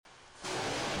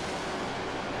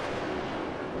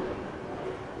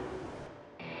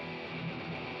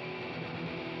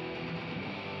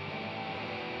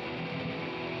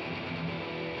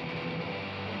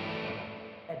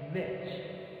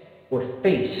admit or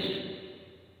face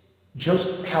just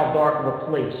how dark of a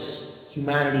place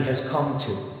humanity has come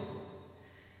to.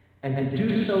 And to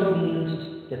do so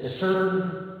means that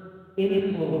certain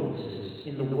influences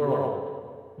in the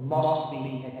world must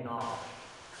be acknowledged.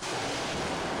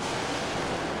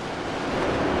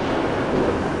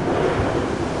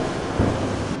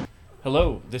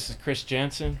 Hello, this is Chris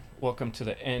Jansen. Welcome to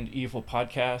the End Evil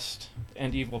Podcast. The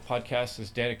End Evil Podcast is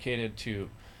dedicated to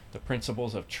the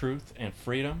principles of truth and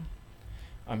freedom.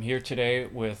 I'm here today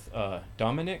with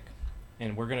Dominic,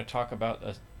 and we're going to talk about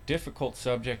a difficult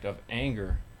subject of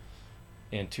anger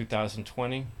in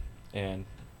 2020. And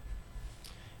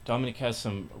Dominic has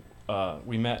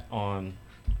we met online.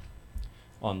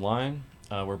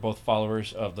 We're both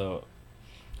followers of the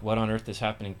What on Earth is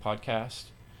Happening podcast.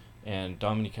 And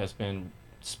Dominic has been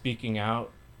speaking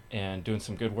out and doing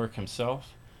some good work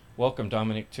himself. Welcome,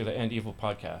 Dominic, to the End Evil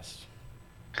Podcast.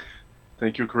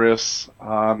 Thank you, Chris.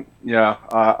 I've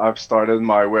started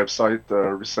my website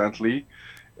recently.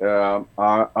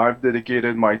 I've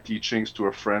dedicated my teachings to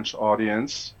a French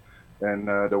audience, and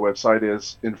the website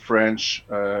is in French,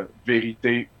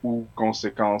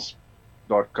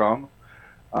 vérité-ou-conséquences.com.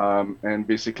 And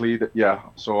basically,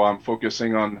 so I'm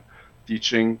focusing on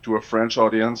teaching to a French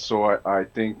audience. So I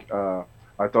think I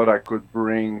thought I could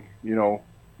bring,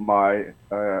 my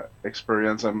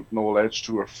experience and knowledge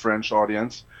to a French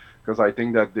audience, because I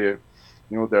think that there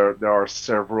are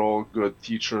several good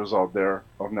teachers out there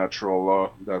of natural law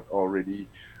that already,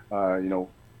 to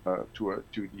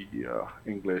the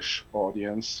English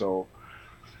audience. So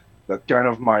that's kind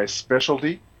of my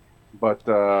specialty, but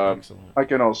Excellent. I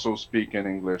can also speak in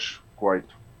English quite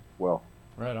well.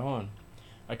 Right on.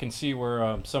 I can see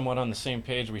we're somewhat on the same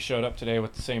page. We showed up today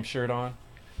with the same shirt on.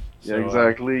 Yeah, So,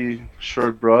 exactly.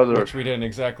 Shirt brother. which we didn't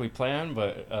exactly plan,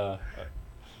 but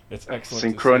it's excellent to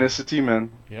see. Synchronicity, man.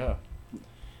 Yeah.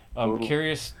 I'm Total.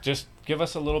 curious, just give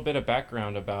us a little bit of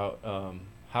background about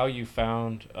how you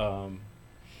found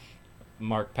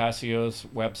Mark Passio's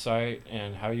website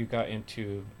and how you got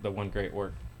into the One Great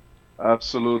Work.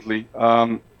 Absolutely.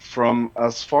 From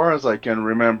as far as I can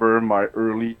remember, my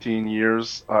early teen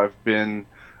years, I've been,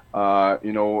 a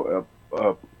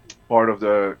part of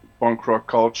the punk rock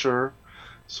culture.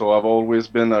 So I've always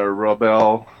been a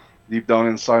rebel deep down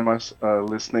inside my,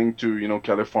 listening to,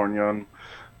 Californian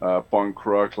punk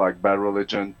rock like Bad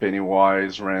Religion,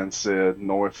 Pennywise, Rancid,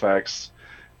 NoFX.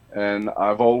 And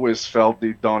I've always felt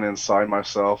deep down inside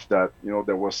myself that,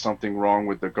 there was something wrong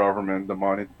with the government, the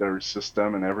monetary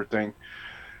system, and everything.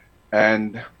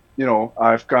 And,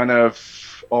 I've kind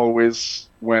of always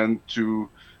went to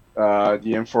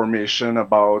the information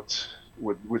about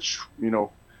which,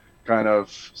 kind of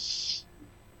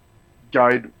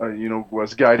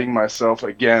was guiding myself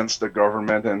against the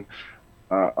government. And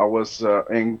I was,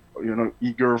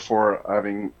 eager for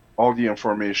having all the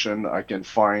information I can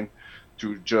find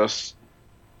to just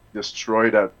destroy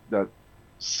that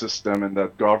system and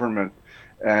that government.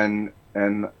 And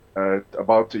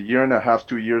about a year and a half,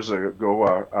 2 years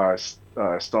ago, I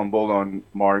stumbled on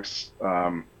Mark's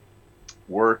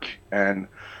work, and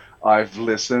I've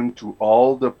listened to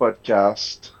all the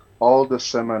podcasts, all the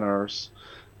seminars,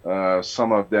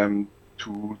 some of them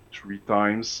 2, 3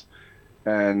 times,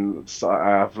 and so I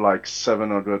have like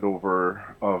 700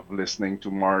 over of listening to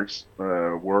Mark's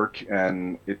work,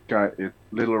 and it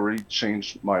literally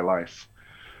changed my life.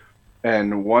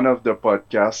 And one of the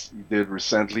podcasts he did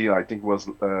recently, I think was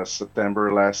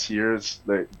September last year, is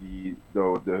the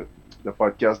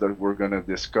podcast that we're gonna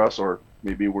discuss, or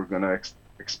maybe we're gonna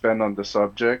expand on the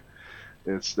subject.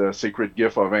 It's the Sacred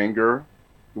Gift of Anger.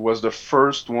 It was the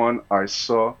first one I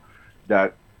saw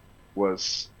that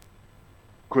was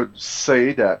could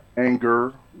say that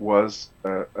anger was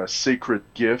a sacred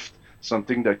gift,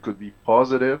 something that could be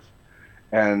positive,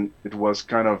 and it was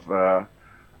kind of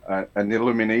an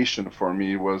illumination for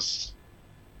me. It was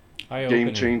Eye game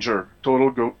opening. changer,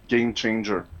 total game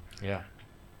changer. Yeah.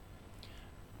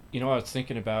 I was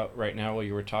thinking about right now while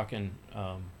you were talking,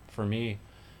 for me,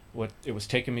 what it was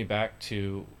taking me back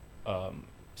to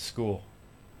school.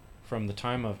 From the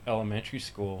time of elementary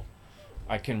school,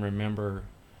 I can remember,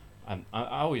 I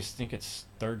always think it's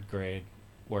third grade,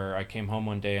 where I came home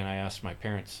one day and I asked my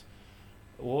parents,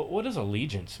 what does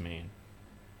allegiance mean?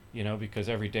 Because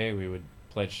every day we would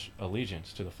pledge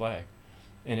allegiance to the flag.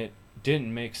 And it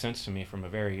didn't make sense to me from a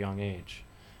very young age.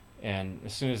 And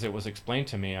as soon as it was explained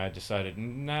to me, I decided,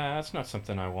 nah, that's not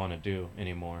something I want to do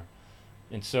anymore.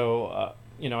 And so,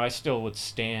 I still would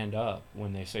stand up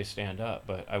when they say stand up,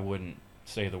 but I wouldn't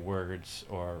say the words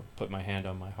or put my hand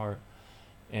on my heart.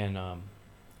 And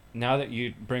now that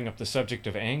you bring up the subject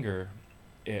of anger,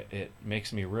 it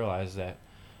makes me realize that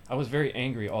I was very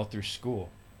angry all through school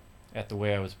at the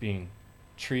way I was being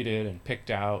treated and kicked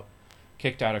out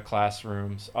of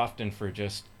classrooms, often for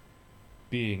just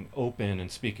being open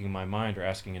and speaking my mind or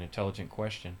asking an intelligent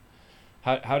question.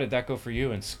 How did that go for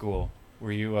you in school?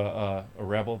 Were you a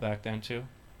rebel back then too?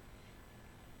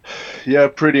 Yeah,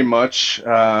 pretty much.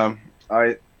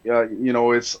 I you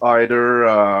know, it's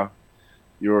either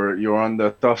you're on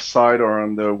the tough side or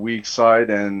on the weak side,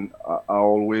 and I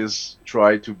always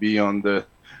try to be on the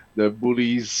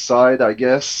bully's side, I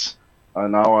guess.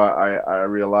 Now I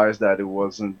realize that it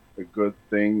wasn't a good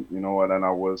thing, you know, and then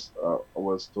I was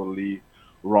totally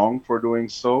wrong for doing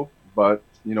so. But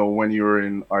you know, when you're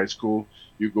in high school,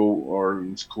 you go or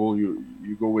in school,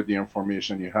 you go with the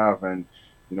information you have, and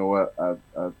you know,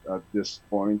 at this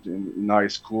point in high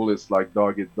school, it's like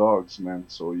dog eat dogs, man.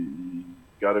 So you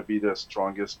gotta be the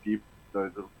strongest people,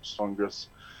 the strongest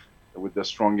with the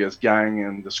strongest gang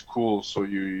in the school, so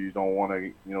you don't want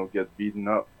to get beaten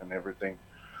up and everything.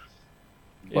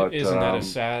 But Isn't that a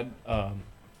sad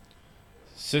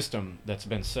system that's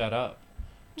been set up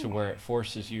to where it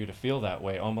forces you to feel that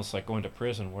way, almost like going to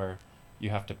prison where you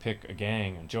have to pick a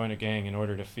gang and join a gang in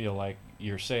order to feel like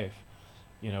you're safe?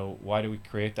 You know, why do we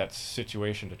create that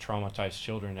situation to traumatize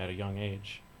children at a young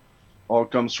age? all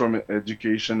comes from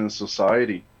education and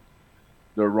society.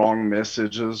 The wrong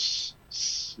messages,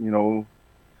 you know,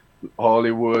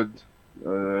 Hollywood,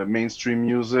 mainstream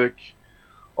music,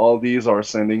 all these are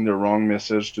sending the wrong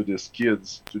message to these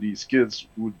kids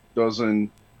who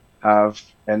doesn't have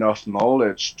enough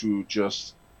knowledge to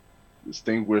just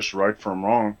distinguish right from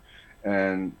wrong,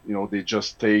 and you know they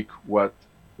just take what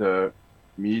the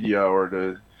media or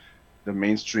the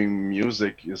mainstream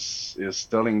music is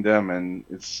telling them, and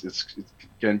it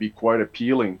can be quite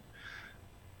appealing.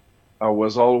 I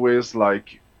was always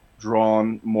like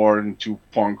drawn more into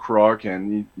punk rock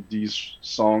and these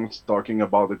songs talking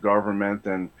about the government,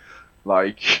 and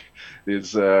like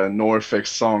this NoFX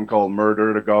song called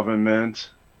 "Murder the Government,"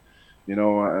 you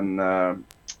know, and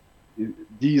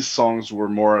these songs were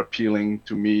more appealing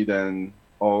to me than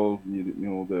all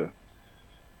the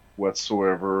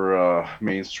whatsoever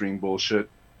mainstream bullshit.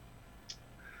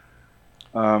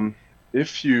 Um,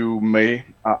 if you may,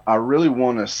 I really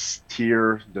want to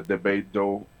steer the debate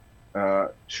though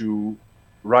to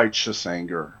righteous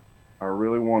anger. I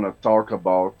really want to talk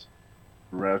about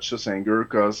righteous anger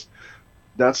because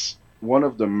that's one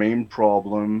of the main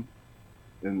problem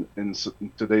in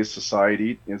today's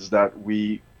society is that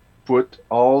we put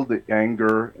all the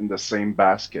anger in the same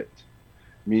basket.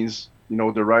 Means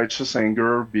the righteous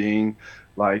anger being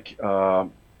like uh,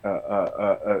 a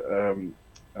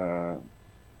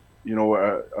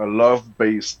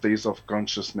love-based state of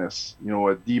consciousness.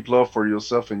 A deep love for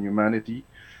yourself and humanity,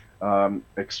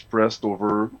 expressed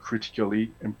over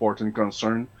critically important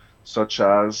concern, such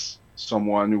as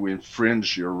someone who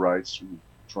infringe your rights, who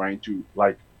trying to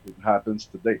like it happens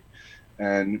today,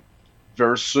 and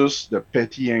versus the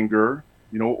petty anger,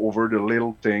 over the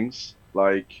little things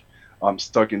like I'm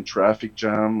stuck in traffic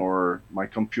jam or my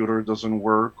computer doesn't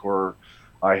work or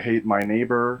I hate my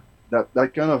neighbor.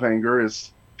 That kind of anger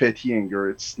is petty anger.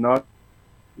 It's not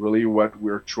really what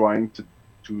we're trying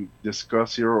to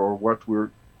discuss here or what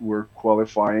we're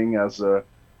qualifying as a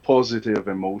positive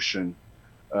emotion.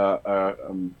 Uh, uh,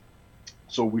 um,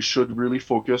 so we should really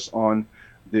focus on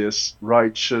this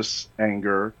righteous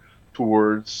anger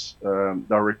towards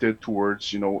directed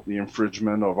towards the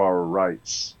infringement of our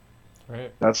rights.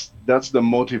 Right. That's the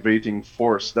motivating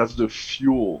force. That's the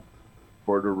fuel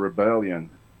for the rebellion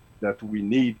that we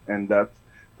need, and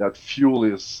that fuel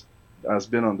has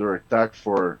been under attack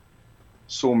for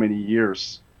so many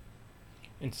years.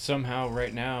 And somehow,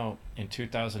 right now in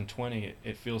 2020,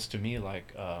 it feels to me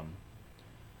like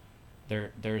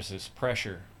there's this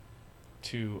pressure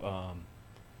to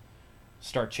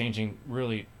start changing.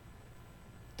 Really,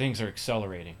 things are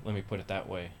accelerating. Let me put it that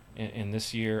way. In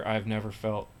this year, I've never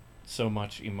felt so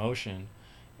much emotion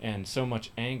and so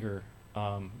much anger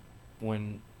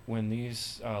when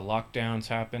these lockdowns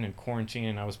happened and quarantine,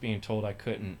 and I was being told I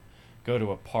couldn't go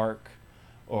to a park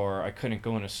or I couldn't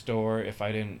go in a store if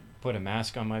I didn't put a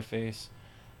mask on my face.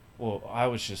 Well, I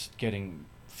was just getting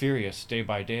furious day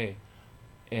by day,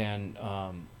 and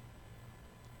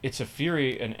it's a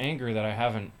fury and anger that I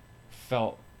haven't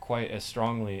felt quite as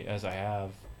strongly as I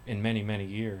have in many, many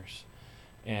years.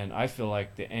 And I feel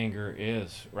like the anger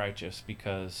is righteous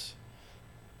because,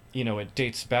 it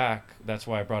dates back, that's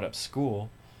why I brought up school,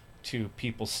 to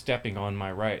people stepping on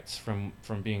my rights from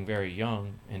being very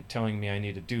young and telling me I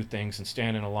need to do things and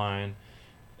stand in a line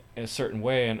a certain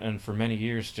way, and for many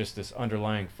years just this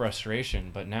underlying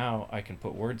frustration, but now I can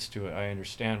put words to it. I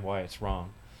understand why it's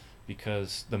wrong,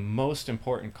 because the most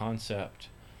important concept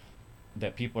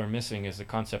that people are missing is the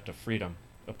concept of freedom,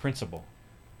 a principle.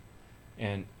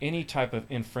 And any type of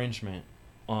infringement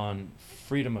on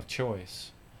freedom of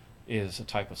choice is a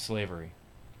type of slavery.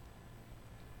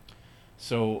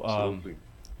 So Absolutely.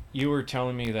 you were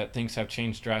telling me that things have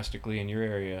changed drastically in your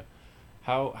area.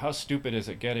 How stupid is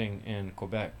it getting in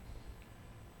Quebec?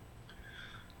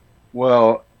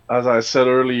 Well, as I said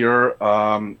earlier,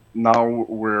 now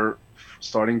we're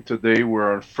starting today.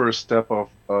 We're our first step of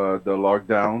the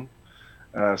lockdown,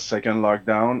 second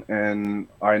lockdown, and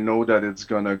I know that it's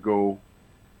gonna go,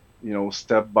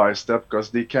 step by step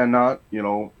because they cannot,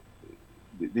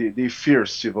 they fear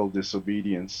civil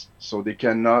disobedience, so they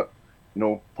cannot,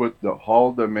 put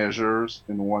all the measures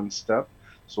in one step.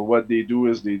 So what they do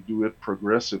is they do it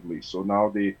progressively. So now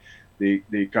they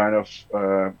kind of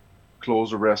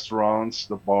close the restaurants,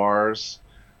 the bars.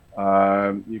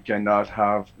 You cannot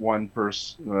have one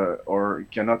person or you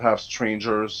cannot have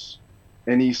strangers,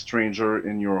 any stranger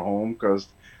in your home because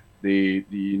the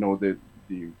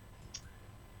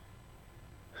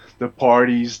the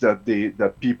parties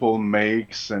that people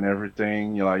makes and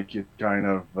everything, like it kind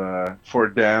of for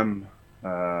them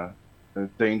uh,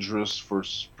 dangerous for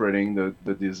spreading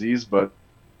the disease. But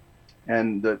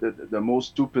and the most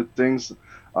stupid things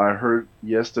I heard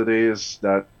yesterday is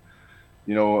that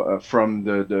from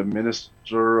the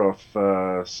minister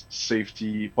of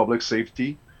safety, public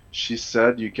safety, she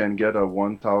said you can get a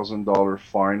 $1,000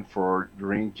 fine for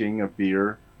drinking a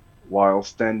beer while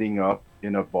standing up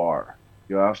in a bar.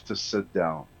 You have to sit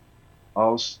down.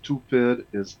 How stupid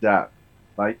is that?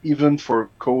 Like even for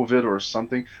COVID or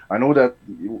something, I know that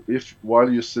if while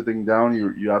you're sitting down,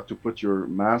 you have to put your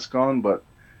mask on, but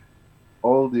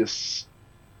all this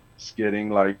is getting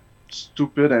like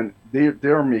stupid, and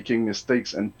they're making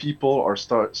mistakes, and people are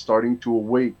starting to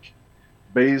awake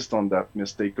based on that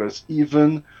mistake. Because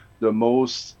even the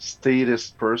most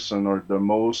statist person or the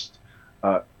most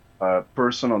uh,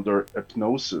 person under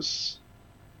hypnosis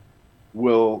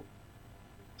will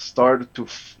start to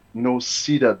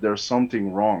see that there's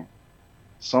something wrong.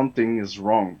 Something is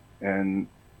wrong, and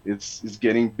it's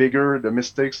getting bigger. The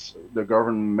mistakes the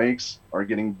government makes are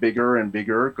getting bigger and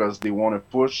bigger because they want to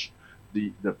push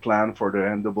the plan for the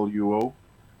NWO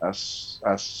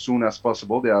as soon as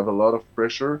possible. They have a lot of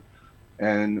pressure,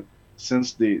 and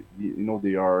since they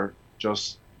are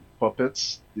just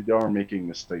puppets, they are making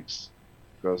mistakes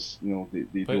because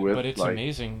they do But it it's like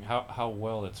amazing how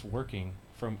well it's working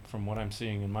from what I'm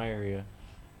seeing in my area.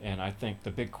 And I think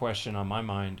the big question on my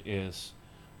mind is,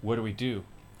 what do we do?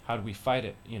 How do we fight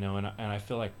it? And I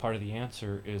feel like part of the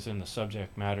answer is in the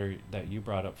subject matter that you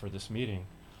brought up for this meeting,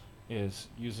 is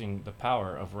using the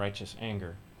power of righteous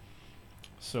anger.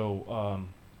 So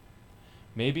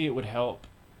maybe it would help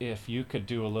if you could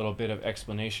do a little bit of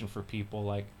explanation for people,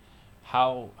 like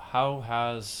how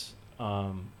has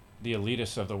the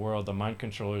elitists of the world, the mind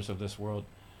controllers of this world,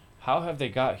 how have they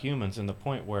got humans in the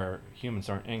point where humans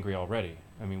aren't angry already?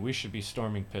 I mean, we should be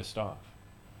storming pissed off.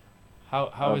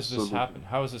 How is this absolutely, happen?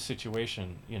 How is the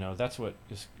situation? That's what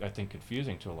is, I think,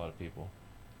 confusing to a lot of people.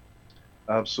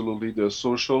 absolutely the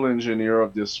social engineer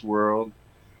of this world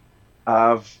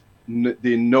have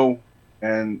they know,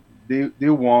 and they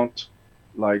want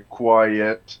like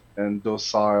quiet and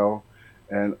docile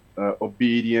and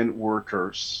obedient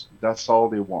workers. That's all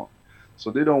they want.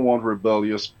 So they don't want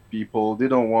rebellious people. They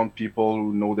don't want people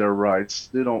who know their rights.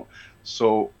 They don't.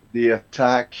 So they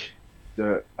attack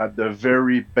the at the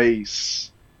very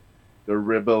base the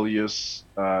rebellious,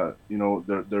 the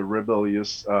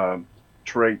rebellious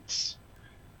traits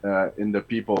in the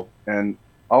people. And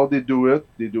how they do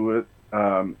it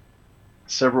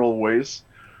several ways.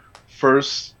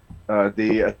 First,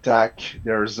 they attack.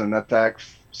 There's an attack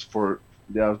for.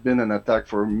 There has been an attack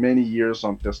for many years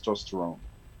on testosterone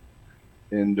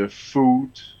in the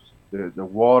food, the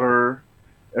water,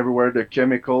 everywhere. The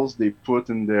chemicals they put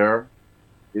in there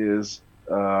is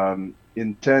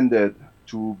intended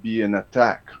to be an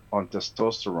attack on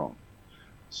testosterone,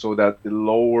 so that it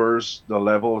lowers the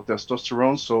level of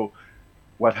testosterone. So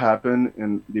what happened,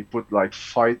 and they put like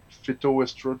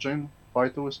phytoestrogen,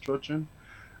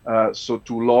 so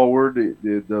to lower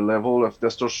the level of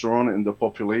testosterone in the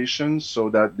population so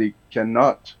that they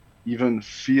cannot even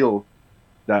feel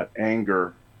that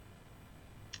anger.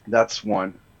 That's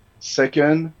one.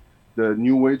 Second, the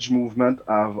New Age movement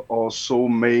have also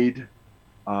made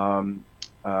um,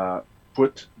 uh,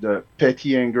 put the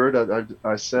petty anger that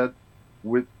I said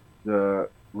with the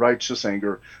righteous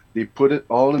anger. They put it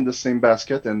all in the same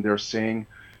basket, and they're saying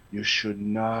You should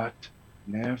not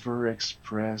never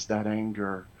express that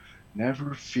anger,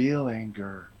 never feel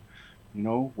anger.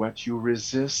 What you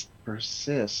resist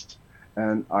persists.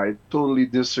 And I totally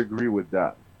disagree with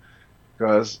that.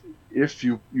 Because if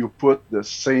you put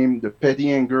the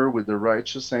petty anger with the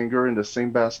righteous anger in the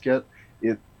same basket,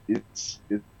 it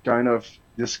kind of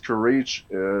discourage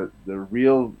the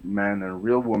real man and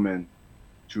real woman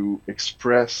to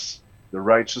express the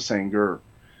righteous anger,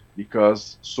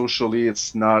 because socially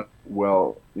it's not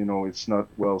well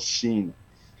seen.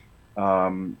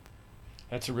 Um,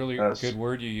 That's a really as good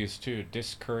word you use too,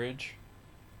 discourage.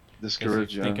 Because if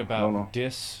discourage, you think yeah, I don't about know.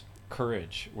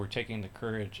 discourage, we're taking the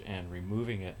courage and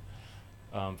removing it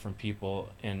from people.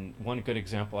 And one good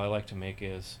example I like to make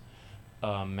is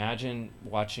imagine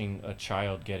watching a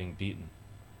child getting beaten.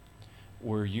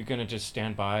 Were you going to just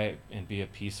stand by and be a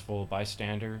peaceful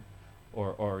bystander,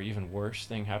 or even worse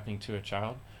thing happening to a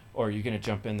child? Or are you going to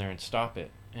jump in there and stop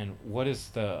it? And what is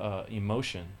the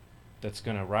emotion that's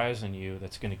going to rise in you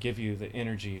that's going to give you the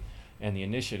energy and the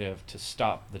initiative to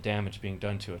stop the damage being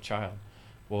done to a child?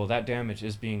 Well, that damage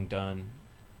is being done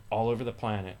all over the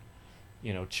planet.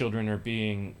 Children are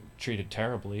being treated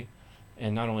terribly,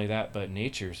 and not only that, but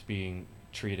nature's being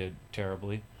treated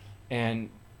terribly, and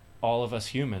all of us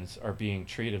humans are being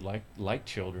treated like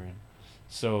children.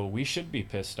 So we should be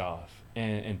pissed off,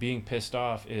 and being pissed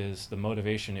off is the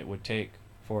motivation it would take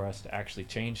for us to actually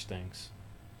change things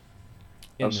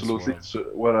in this Absolutely.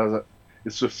 world.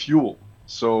 It's a fuel.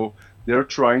 So they're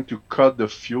trying to cut the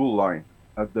fuel line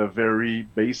at the very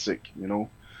basic.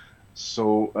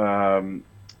 So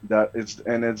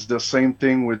it's the same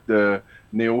thing with the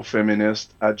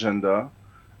neo-feminist agenda.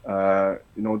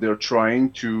 They're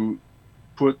trying to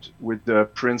put with the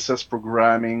princess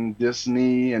programming,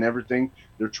 Disney and everything.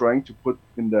 They're trying to put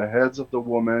in the heads of the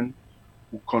woman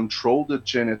who control the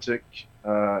genetic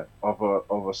of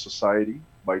a society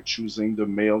by choosing the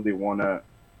male they want to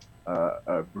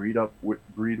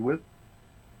breed with.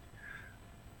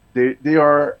 They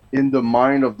are in the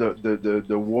mind of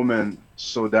the woman,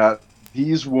 so that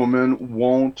these women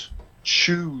won't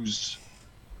choose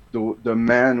the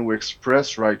man who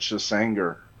express righteous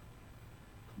anger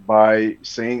by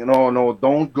saying, no, no,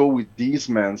 don't go with these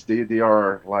men, they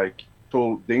are like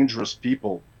total dangerous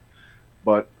people.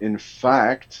 But in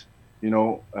fact, they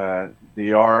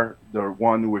are the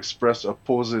one who express a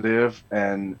positive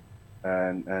and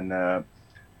a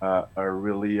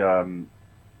really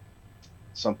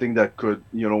something that could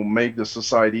make the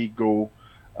society go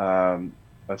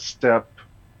a step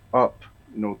up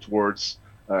towards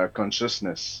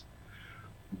consciousness.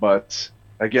 But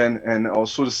again, and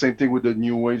also the same thing with the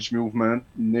new age movement,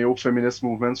 neo-feminist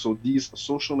movement. So these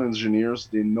social engineers,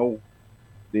 they know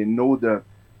that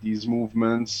these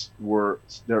movements were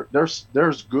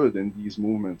there's good in these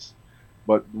movements,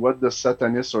 but what the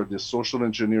satanists or the social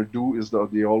engineer do is that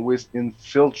they always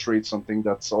infiltrate something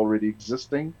that's already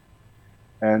existing,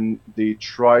 and they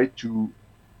try to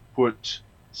put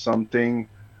something,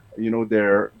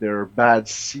 their bad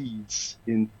seeds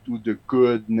into the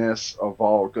goodness of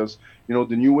all. Because the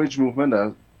new age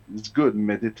movement is good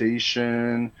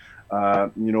meditation,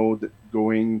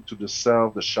 going to the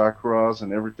self, the chakras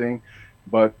and everything.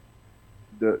 But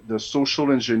the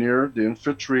social engineer, the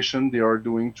infiltration they are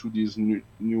doing to these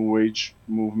new age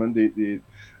movement,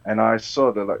 and I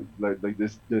saw that like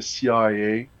this, the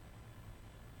CIA,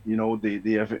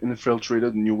 they have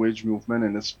infiltrated the new age movement,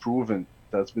 and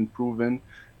that's been proven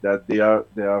that they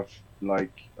have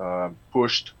like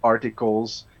pushed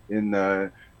articles in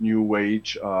new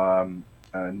age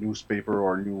newspaper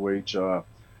or new age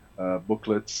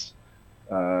booklets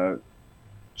uh,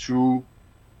 to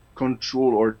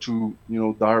control or to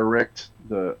direct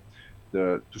the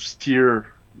to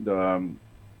steer the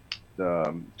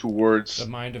The towards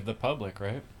mind of the public,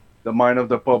 right? the mind of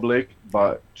the public, Yeah.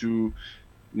 but to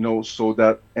so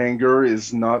that anger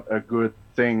is not a good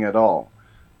thing at all.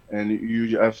 And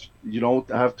you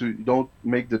don't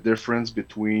make the difference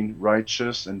between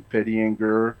righteous and petty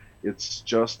anger. It's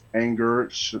just anger.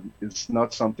 It's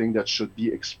not something that should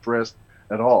be expressed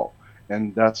at all.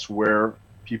 And that's where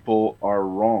people are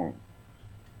wrong.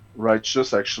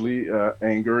 Righteous, actually,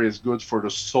 anger is good for the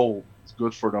soul. It's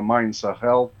good for the mind. It's a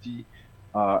healthy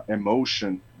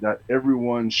emotion that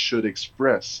everyone should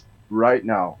express right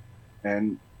now.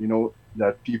 And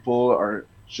that people are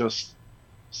just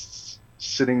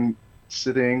sitting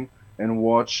and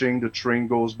watching the train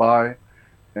goes by.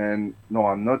 And no,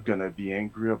 I'm not gonna be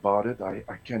angry about it.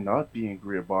 I cannot be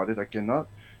angry about it. I cannot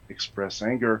express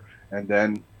anger. And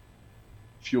then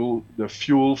the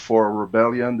fuel for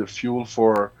rebellion, the fuel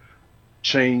for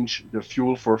change, the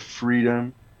fuel for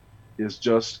freedom is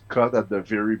just cut at the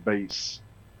very base.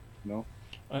 You know.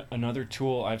 Another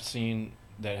tool I've seen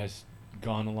that has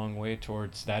gone a long way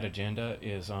towards that agenda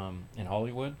is in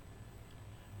Hollywood.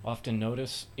 Often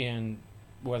notice in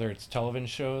whether it's television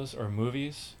shows or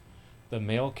movies, the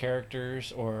male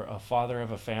characters or a father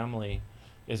of a family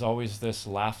is always this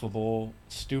laughable,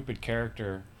 stupid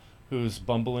character who's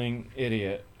bumbling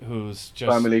idiot, who's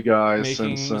just Family Guy,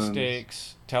 making Simpsons.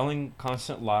 mistakes, telling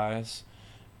constant lies,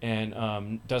 and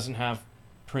doesn't have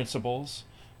principles,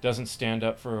 doesn't stand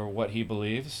up for what he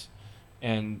believes.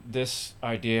 And this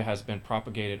idea has been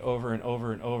propagated over and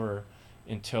over and over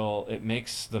until it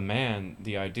makes the man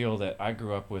the ideal that I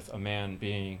grew up with, a man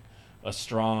being a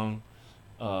strong,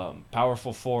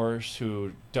 powerful force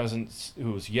who doesn't,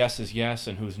 whose yes is yes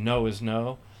and whose no is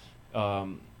no,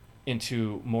 um,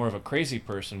 into more of a crazy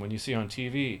person. When you see on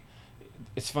TV,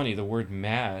 it's funny, the word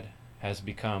mad has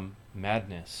become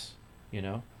madness, you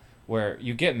know, where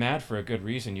you get mad for a good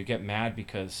reason. You get mad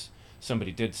because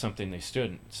somebody did something they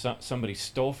shouldn't. Somebody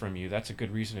stole from you. That's a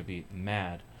good reason to be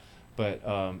mad. But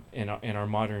in our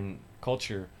modern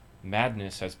culture,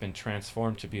 madness has been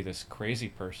transformed to be this crazy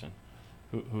person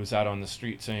who's out on the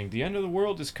street saying the end of the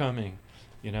world is coming,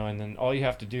 you know, and then all you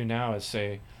have to do now is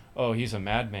say, oh, he's a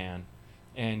madman,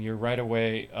 and you're right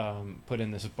away put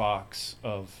in this box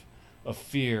of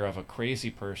fear of a crazy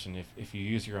person if you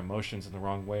use your emotions in the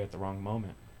wrong way at the wrong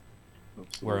moment.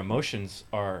 Where Absolutely. emotions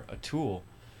are a tool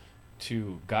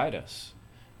to guide us.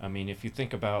 I mean, if you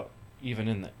think about even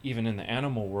in the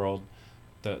animal world,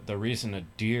 the reason a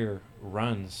deer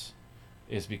runs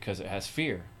is because it has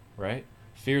fear, right?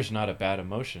 Fear's not a bad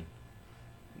emotion.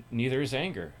 Neither is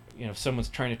anger. You know, if someone's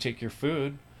trying to take your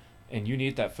food and you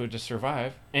need that food to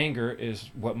survive, anger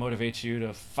is what motivates you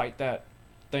to fight that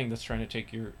thing that's trying to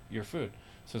take your food.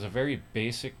 So it's a very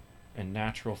basic and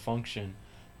natural function.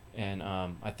 And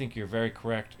I think you're very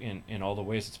correct in all the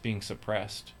ways it's being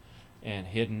suppressed and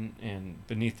hidden and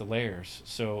beneath the layers.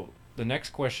 So the next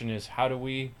question is, how do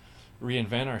we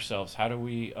reinvent ourselves? How do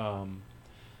we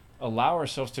allow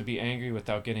ourselves to be angry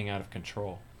without getting out of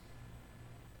control?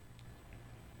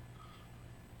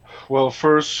 Well,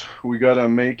 first we gotta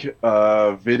make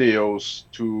videos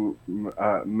to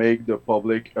make the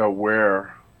public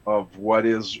aware of what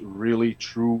is really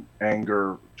true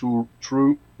anger,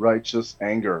 true righteous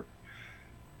anger.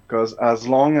 Because as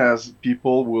long as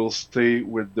people will stay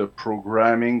with the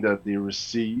programming that they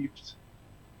received,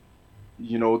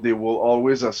 they will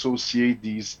always associate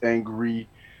these angry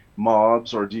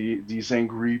mobs or these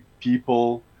angry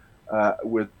people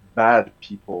with bad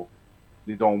people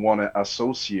they don't want to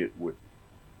associate with.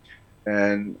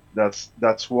 And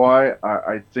that's why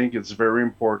I think it's very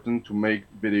important to make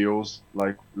videos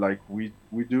like we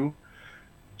do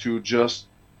to just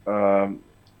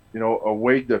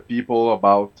awake the people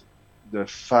about the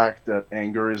fact that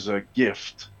anger is a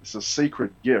gift. It's a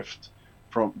sacred gift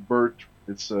from birth.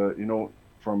 It's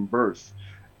from birth,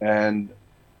 and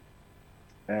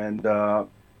and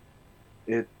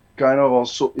it kind of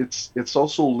also it's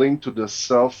also linked to the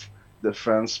self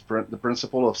defense, the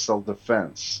principle of self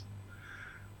defense,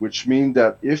 which means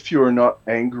that if you're not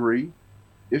angry,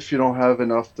 if you don't have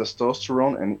enough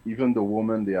testosterone, and even the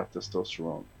woman they have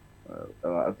testosterone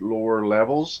at lower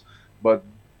levels, but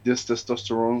this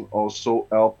testosterone also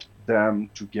helped them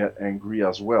to get angry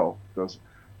as well, because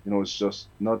it's just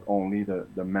not only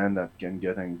the man that can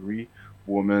get angry,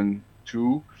 women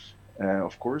too,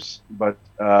 of course, but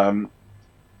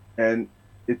and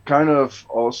it kind of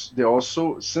also they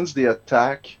also, since they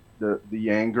attack the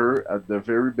anger at the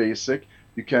very basic,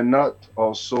 you cannot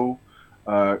also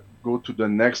go to the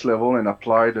next level and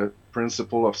apply the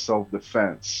principle of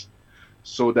self-defense,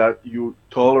 so that you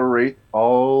tolerate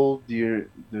all the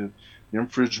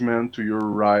infringement to your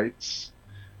rights.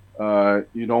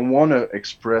 You don't want to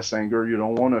express anger. You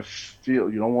don't want to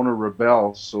feel. You don't want to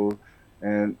rebel. So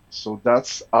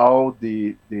that's how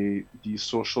the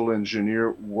social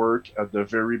engineer work at the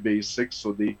very basics,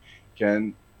 so they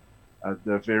can at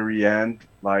the very end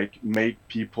like make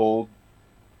people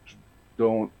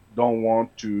don't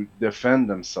want to defend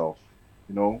themselves,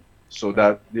 so Right.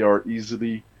 that they are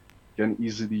easily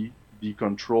be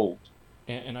controlled.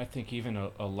 And I think even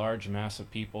a large mass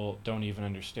of people don't even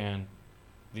understand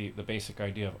the basic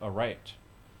idea of a right,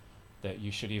 that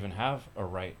you should even have a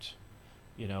right.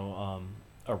 You know,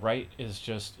 a right is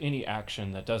just any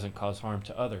action that doesn't cause harm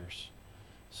to others.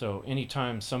 So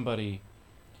anytime somebody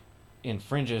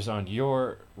infringes on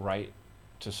your right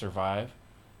to survive,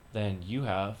 then you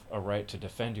have a right to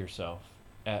defend yourself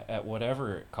at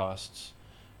whatever it costs,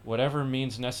 whatever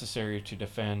means necessary to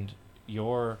defend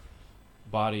your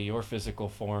body, your physical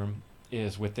form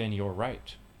is within your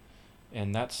right.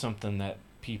 And that's something that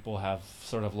people have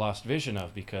sort of lost vision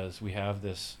of, because we have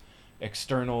this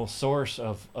external source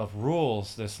of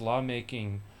rules, this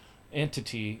lawmaking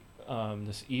entity,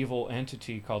 this evil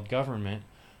entity called government,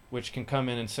 which can come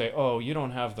in and say, oh, you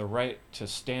don't have the right to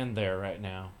stand there right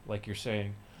now, like you're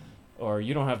saying, or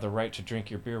you don't have the right to drink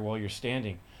your beer while you're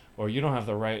standing, or you don't have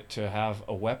the right to have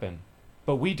a weapon,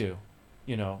 but we do.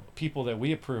 You know, people that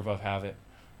we approve of have it,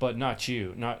 but not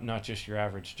you, not just your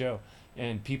average Joe.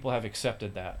 And people have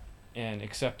accepted that, and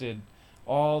accepted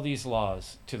all these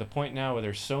laws to the point now where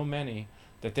there's so many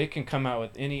that they can come out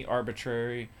with any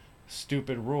arbitrary,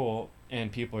 stupid rule,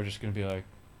 and people are just going to be like,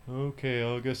 okay,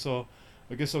 I guess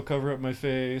I'll cover up my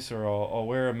face, or I'll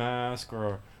wear a mask,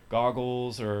 or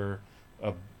goggles, or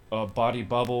a, a body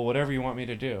bubble, whatever you want me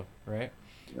to do, right?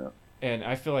 Yeah. And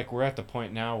I feel like we're at the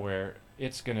point now where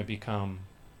it's going to become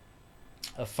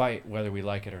a fight whether we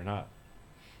like it or not.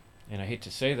 And I hate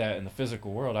to say that in the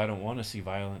physical world, I don't want to see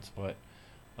violence, but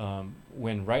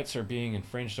when rights are being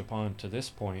infringed upon to this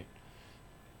point,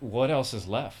 what else is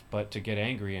left but to get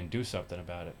angry and do something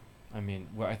about it? I mean,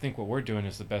 I think what we're doing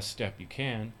is the best step you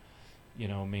can, you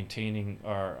know, maintaining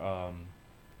our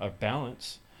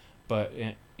balance, but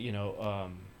you know,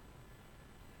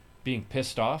 being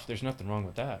pissed off, there's nothing wrong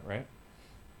with that, right?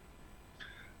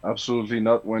 Absolutely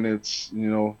not when it's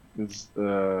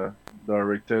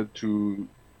directed to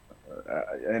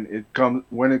and it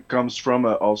comes from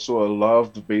also a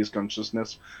love-based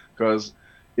consciousness, because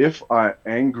if I'm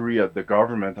angry at the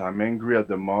government, I'm angry at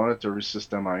the monetary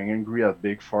system, I'm angry at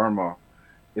big pharma,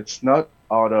 it's not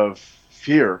out of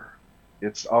fear,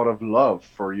 it's out of love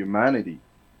for humanity.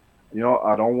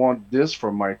 I don't want this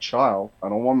for my child. I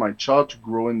don't want my child to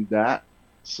grow in that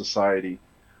society.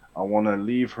 I want to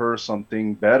leave her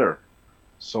something better.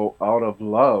 So out of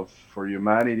love for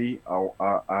humanity,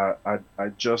 I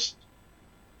just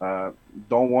uh,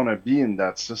 don't want to be in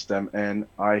that system. And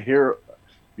I hear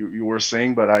you were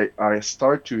saying, but I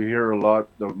start to hear a lot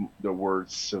the word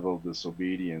civil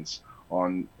disobedience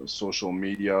on social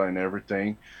media and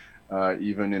everything,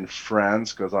 even in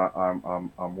France, because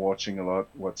I'm watching a lot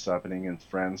what's happening in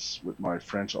France with my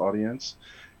French audience,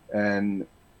 and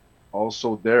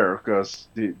also there because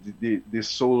they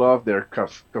so love their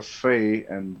cafe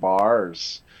and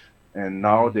bars, and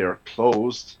now Mm. they're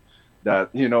closed. That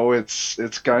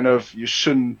it's kind of, you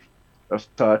shouldn't have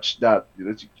touched that.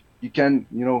 You can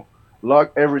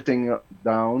lock everything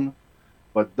down,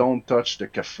 but don't touch the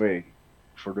cafe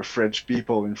for the French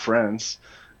people in France.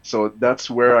 So that's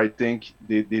where I think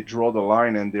they draw the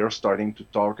line, and they're starting to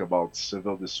talk about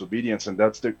civil disobedience, and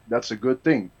that's a good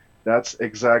thing. That's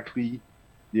exactly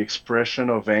the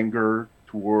expression of anger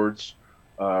towards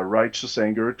righteous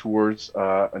anger towards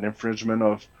an infringement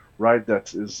of right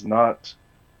that is not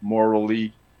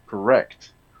morally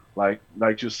correct. Like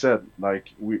you said, like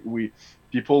we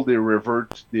people, they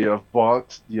have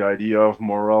bought the idea of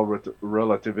moral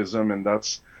relativism, and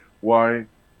that's why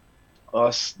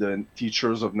us, the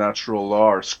teachers of natural law,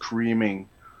 are screaming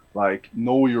like,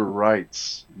 know your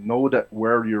rights, know that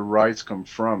where your rights come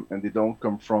from, and they don't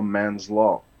come from man's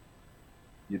law.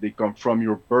 They come from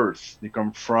your birth, they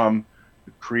come from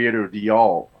the creator, the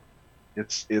all.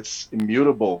 It's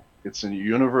immutable, it's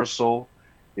universal,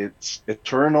 it's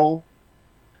eternal,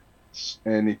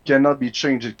 and it cannot be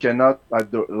changed. It cannot,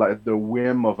 at the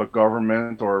whim of a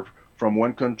government or from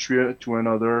one country to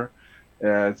another.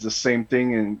 It's the same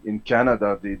thing in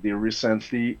Canada. They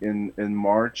recently in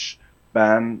March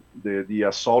banned the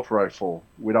assault rifle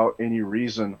without any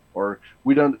reason, or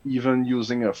without even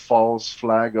using a false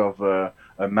flag of a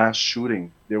mass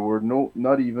shooting. There were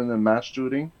not even a mass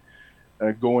shooting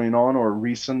going on, or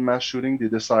recent mass shooting. They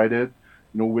decided,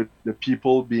 with the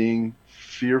people being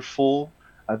fearful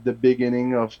at the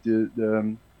beginning of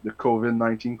the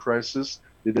COVID-19 crisis,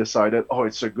 they decided, oh,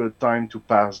 it's a good time to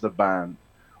pass the ban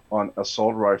on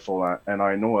assault rifle. And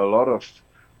I know I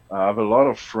have a lot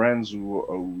of friends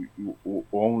who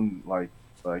own like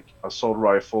assault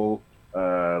rifle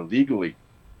legally,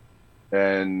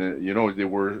 and they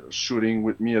were shooting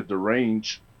with me at the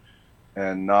range,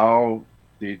 and now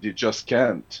they just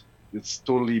can't. It's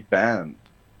totally banned.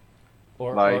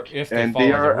 Or if they And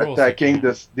they follow the are rules, they attacking can't.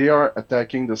 this. They are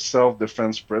attacking the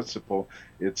self-defense principle.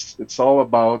 It's all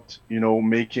about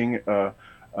making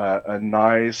a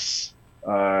nice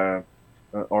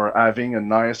or having a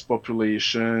nice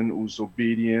population who's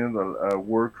obedient, a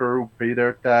worker who pay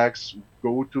their tax,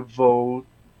 go to vote,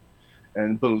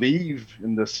 and believe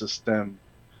in the system,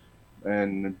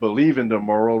 and believe in the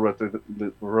moral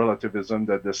relativism,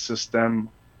 that the system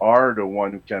are the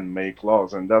one who can make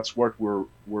laws, and that's what we're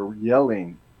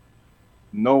yelling.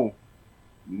 No,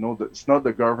 no, it's not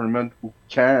the government who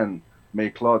can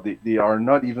make law. They are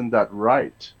not even that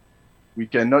right. We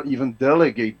cannot even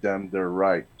delegate them their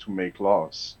right to make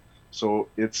laws. So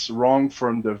it's wrong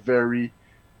from the very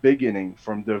beginning,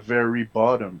 from the very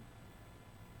bottom.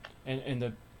 And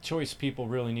the choice people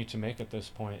really need to make at this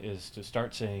point is to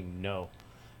start saying no.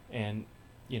 And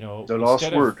The last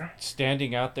instead of word.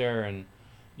 standing out there and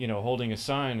holding a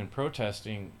sign and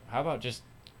protesting, how about just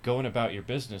going about your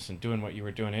business and doing what you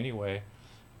were doing anyway,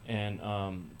 and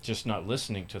just not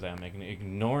listening to them,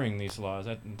 ignoring these laws.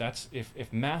 That's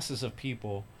if masses of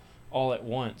people all at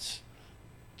once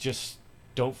just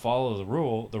don't follow the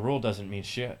rule doesn't mean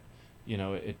shit.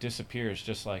 It disappears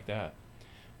just like that.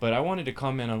 But I wanted to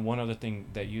comment on one other thing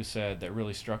that you said that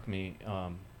really struck me.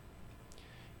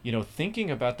 Thinking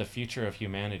about the future of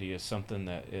humanity is something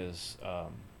that is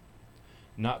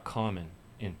not common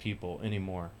in people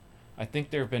anymore. I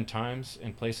think there have been times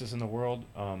and places in the world,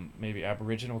 maybe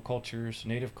Aboriginal cultures,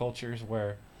 Native cultures,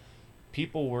 where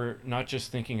people were not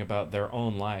just thinking about their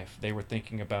own life, they were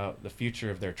thinking about the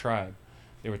future of their tribe.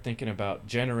 They were thinking about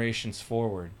generations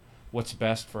forward, what's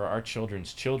best for our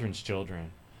children's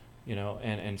children,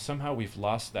 and somehow we've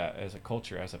lost that as a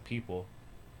culture, as a people.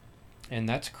 And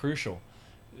that's crucial.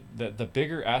 The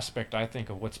bigger aspect, I think,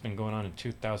 of what's been going on in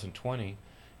 2020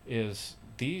 is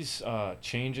these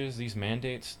changes, these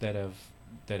mandates that have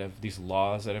these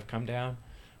laws that have come down,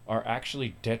 are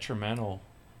actually detrimental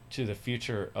to the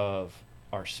future of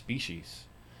our species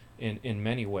in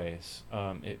many ways.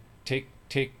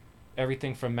 Take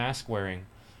everything from mask wearing,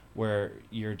 where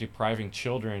you're depriving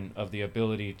children of the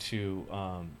ability to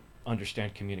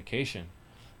understand communication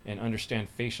and understand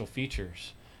facial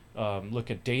features.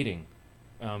 Look at dating.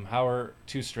 How are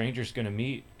two strangers going to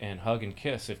meet and hug and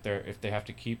kiss if they have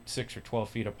to keep 6 or 12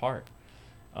 feet apart?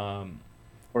 Um,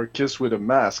 Or kiss with a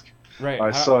mask. right.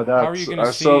 I How saw how are that. you going to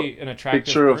I saw see an attractive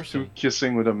picture of two person?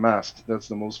 kissing with a mask. That's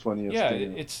the most funniest Yeah,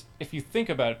 thing. it's if you think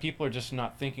about it, people are just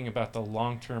not thinking about the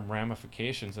long-term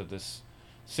ramifications of this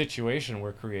situation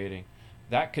we're creating.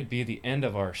 That could be the end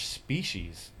of our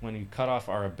species when you cut off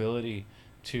our ability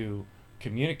to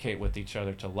communicate with each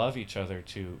other, to love each other,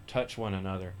 to touch one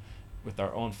another with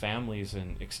our own families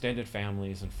and extended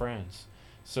families and friends.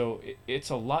 So it's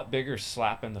a lot bigger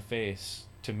slap in the face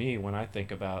to me when I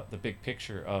think about the big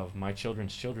picture of my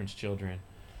children's children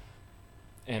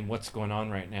and what's going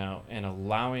on right now, and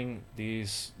allowing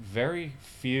these very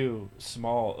few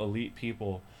small elite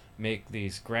people make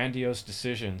these grandiose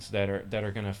decisions that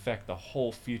are going to affect the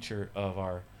whole future of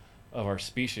our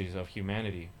species, of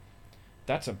humanity.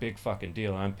 That's a big fucking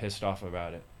deal. I'm pissed off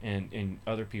about it, and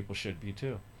other people should be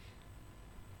too.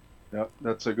 Yeah,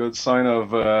 that's a good sign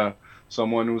of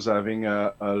someone who's having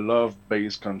a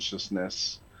love-based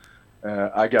consciousness.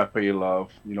 Agape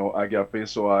love, agape.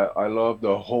 So I love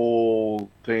the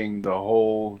whole thing, the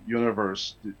whole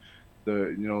universe,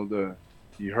 the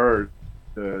earth,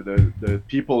 the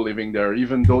people living there,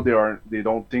 even though they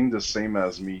don't think the same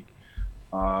as me.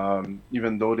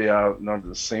 Even though they are not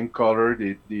the same color,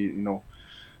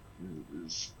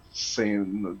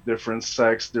 same different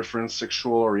sex, different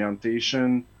sexual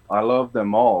orientation. I love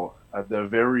them all at the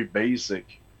very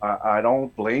basic. I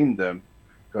don't blame them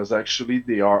because actually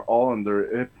they are all under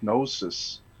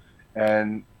hypnosis,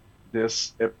 and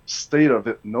this state of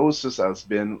hypnosis has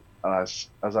been, as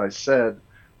I said,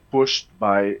 pushed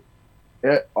by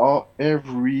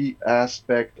every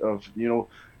aspect of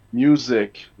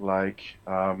music, like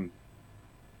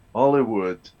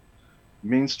Hollywood,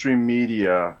 mainstream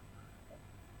media.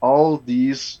 All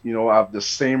these have the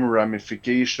same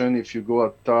ramification. If you go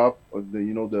up top of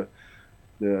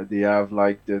they have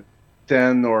like the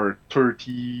 10 or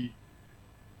 30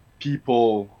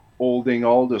 people holding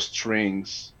all the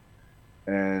strings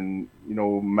and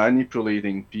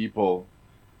manipulating people.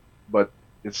 But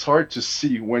it's hard to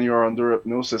see when you're under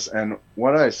hypnosis. And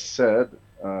what I said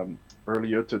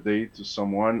earlier today to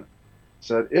someone,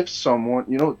 said, if someone,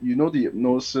 the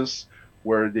hypnosis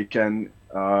where they can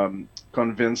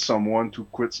convince someone to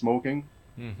quit smoking.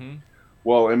 Mm-hmm.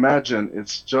 Well, imagine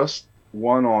it's just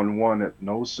one-on-one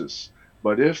hypnosis.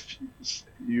 But if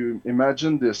you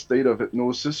imagine the state of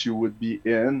hypnosis you would be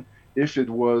in if it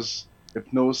was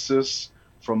hypnosis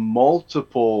from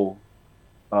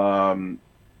um,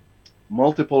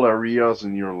 multiple areas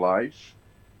in your life,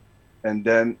 and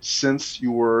then since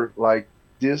you were like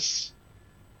this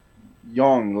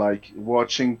young, like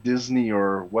watching Disney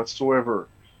or whatsoever,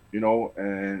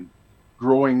 and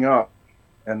growing up,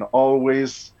 and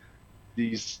always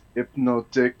these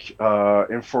hypnotic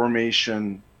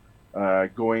information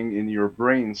going in your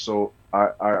brain. So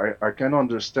I can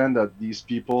understand that these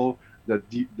people that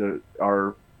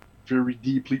are very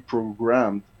deeply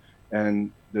programmed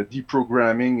and the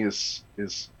deprogramming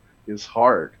is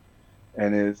hard,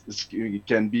 and it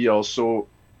can be also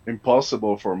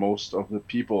impossible for most of the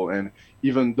people, and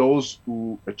even those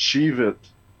who achieve it,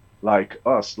 like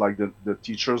us, like the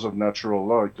teachers of natural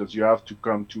law, because you have to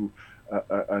come to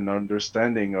an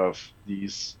understanding of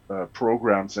these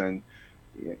programs, and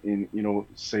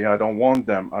say, I don't want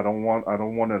them, I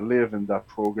don't want to live in that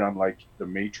program like the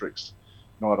Matrix.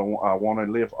 No, I want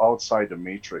to live outside the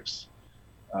Matrix.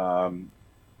 um,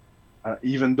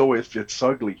 Even though if it's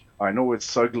ugly, I know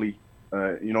it's ugly.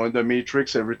 In the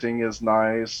Matrix, everything is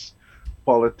nice.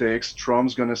 Politics,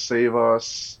 Trump's gonna save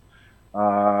us,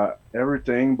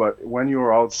 everything. But when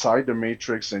you're outside the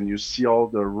Matrix and you see all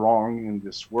the wrong in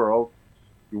this world,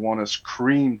 you want to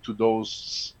scream to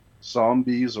those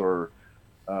zombies or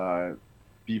uh,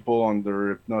 people under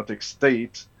hypnotic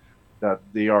state that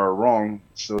they are wrong.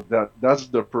 So that's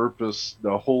the purpose,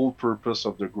 the whole purpose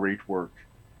of the great work.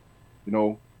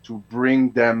 To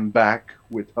bring them back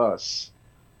with us,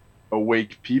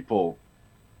 awake people,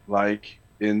 like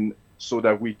in so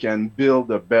that we can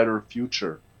build a better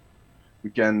future.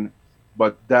 We can,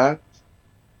 but that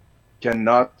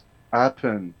cannot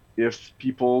happen if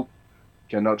people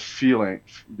cannot feel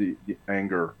the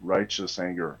anger, righteous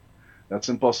anger. That's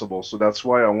impossible. So that's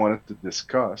why I wanted to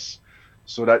discuss,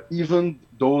 so that even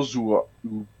those who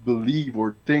believe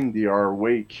or think they are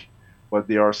awake, but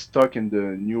they are stuck in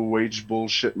the new age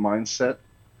bullshit mindset,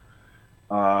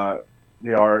 uh,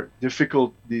 they are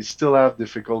difficult. They still have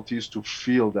difficulties to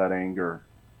feel that anger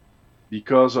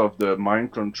because of the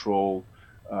mind control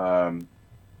um,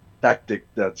 tactic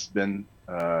that's been,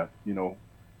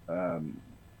 um,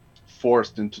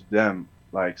 forced into them,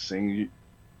 like saying,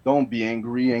 "Don't be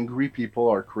angry. Angry people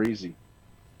are crazy."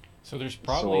 So there's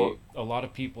probably So a lot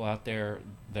of people out there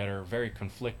that are very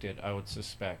conflicted, I would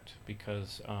suspect,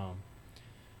 because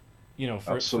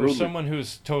for absolutely, someone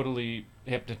who's totally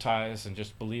hypnotized and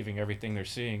just believing everything they're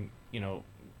seeing,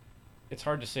 it's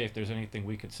hard to say if there's anything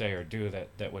we could say or do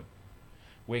that would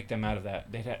wake them out of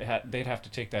that. They'd have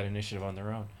to take that initiative on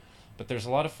their own. But there's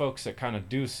a lot of folks that kind of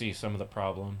do see some of the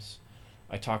problems.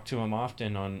 I talk to them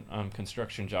often on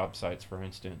construction job sites, for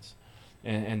instance,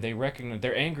 and they recognize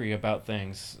they're angry about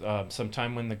things.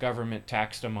 Sometime when the government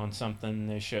taxed them on something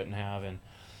they shouldn't have, and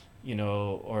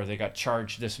or they got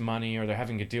charged this money, or they're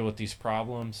having to deal with these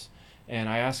problems. And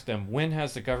I ask them, when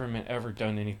has the government ever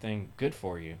done anything good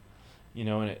for you?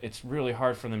 And it's really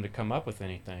hard for them to come up with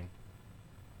anything.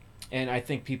 And I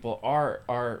think people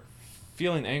are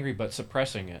feeling angry but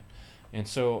suppressing it. And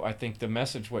so I think the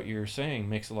message what you're saying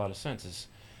makes a lot of sense is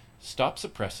stop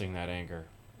suppressing that anger.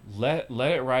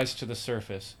 Let it rise to the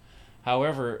surface.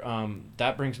 However,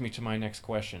 that brings me to my next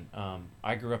question.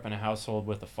 I grew up in a household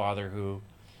with a father who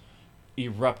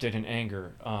erupted in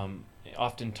anger,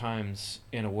 oftentimes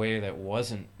in a way that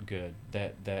wasn't good,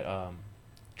 that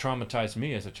traumatized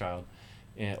me as a child.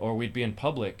 Or we'd be in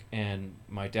public and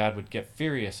my dad would get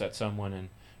furious at someone and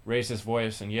raise his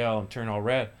voice and yell and turn all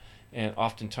red. And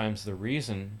oftentimes the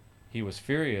reason he was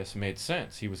furious made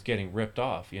sense. He was getting ripped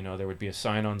off. There would be a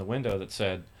sign on the window that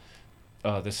said,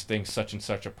 this thing's such and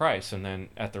such a price. And then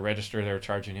at the register, they were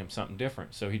charging him something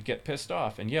different. So he'd get pissed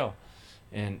off and yell.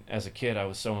 And as a kid, I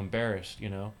was so embarrassed.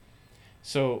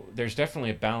 So there's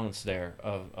definitely a balance there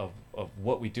of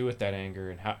what we do with that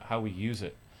anger and how we use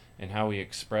it and how we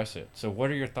express it. So,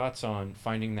 what are your thoughts on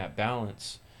finding that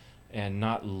balance and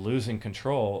not losing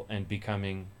control and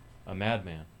becoming a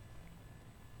madman?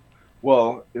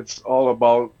 well, it's all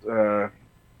about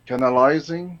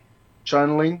canalizing,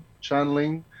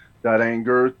 channeling that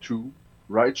anger to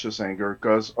righteous anger,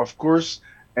 because of course,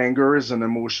 anger is an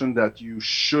emotion that you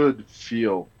should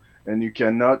feel, and you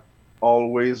cannot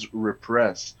always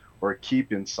repress or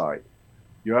keep inside.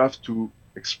 You have to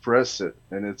express it,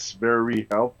 and it's very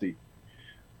healthy.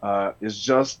 It's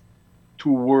just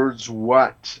towards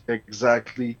what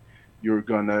exactly you're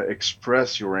gonna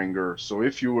express your anger. So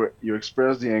if you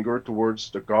express the anger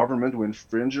towards the government who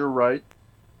infringe your right,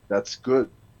 that's good.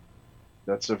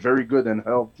 That's a very good and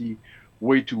healthy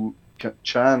way to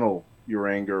channel your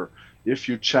anger. If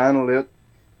you channel it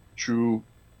through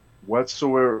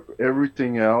whatsoever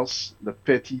everything else, the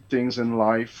petty things in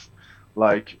life,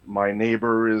 like my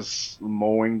neighbor is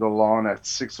mowing the lawn at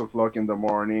 6 o'clock in the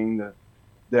morning,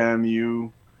 damn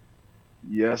you.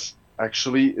 Yes,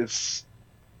 actually,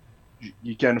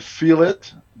 you can feel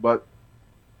it, but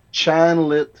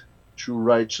channel it through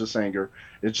righteous anger.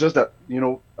 It's just that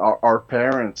our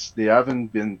parents, they haven't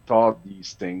been taught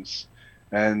these things,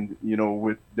 and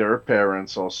with their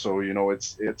parents also,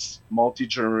 it's multi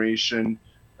generation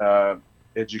uh,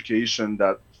 education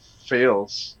that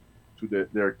fails to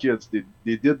their kids.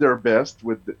 They did their best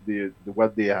with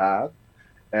what they had,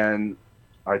 and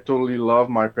I totally love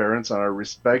my parents and I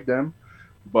respect them.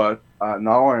 But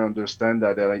now I understand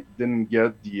that I didn't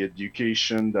get the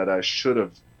education that I should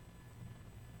have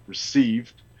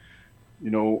received.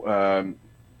 You know,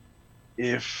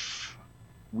 if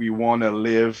we want to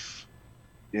live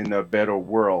in a better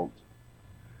world,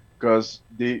 because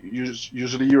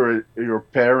usually your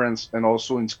parents and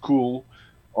also in school,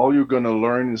 all you're gonna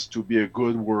learn is to be a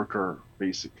good worker,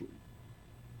 basically,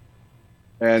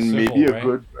 and maybe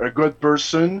Civil, right? a good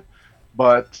person,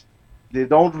 but they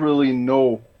don't really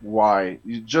know why.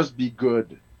 You just be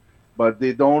good, but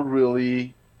they don't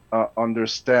really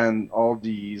understand all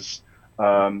these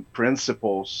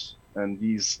principles and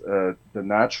these the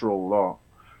natural law.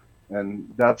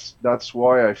 And that's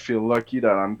why I feel lucky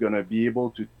that I'm gonna be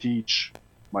able to teach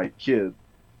my kid,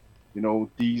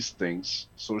 these things.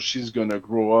 So she's gonna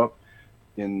grow up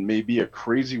in maybe a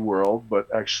crazy world, but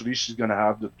actually she's gonna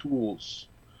have the tools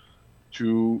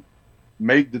to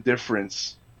make the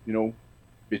difference,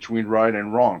 between right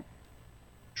and wrong,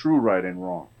 true right and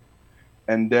wrong.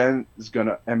 And then it's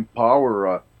gonna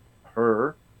empower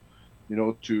her,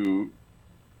 to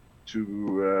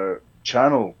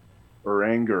channel her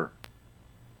anger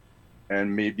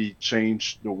and maybe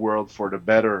change the world for the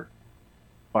better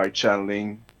by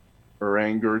channeling her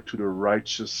anger to the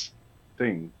righteous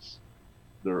things,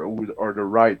 or the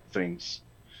right things.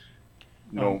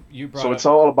 You So brought it's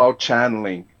up, all about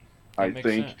channeling, I that makes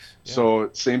think. sense. Yeah. So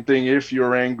same thing, if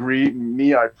you're angry,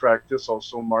 me, I practice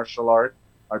also martial art.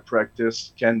 I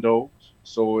practice kendo.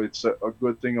 So it's a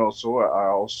good thing also. I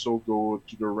also go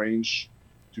to the range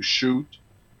to shoot.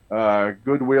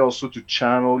 Good way also to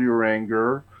channel your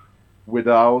anger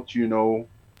without,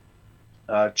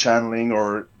 channeling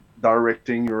or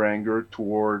directing your anger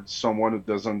towards someone who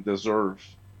doesn't deserve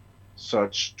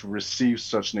such to receive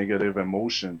such negative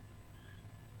emotion,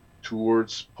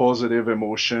 towards positive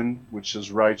emotion, which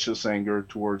is righteous anger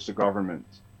towards the government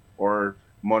or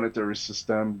monetary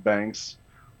system, banks,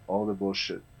 all the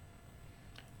bullshit.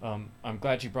 I'm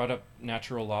glad you brought up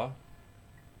natural law.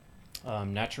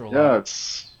 Natural Yeah, law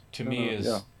it's to me yeah,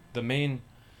 is the main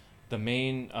the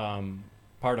main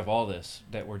part of all this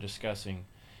that we're discussing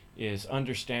is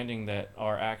understanding that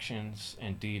our actions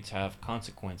and deeds have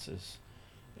consequences.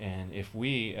 And if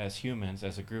we, as humans,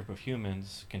 as a group of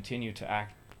humans, continue to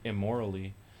act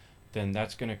immorally, then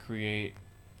that's going to create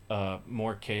a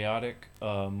more chaotic,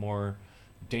 more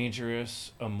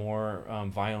dangerous, a more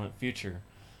violent future.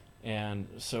 And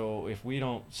so, if we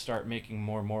don't start making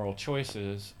more moral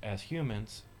choices as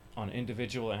humans on an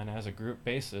individual and as a group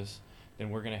basis,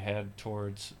 then we're going to head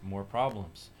towards more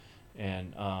problems.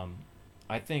 And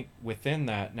I think within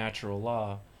that natural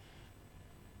law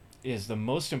is the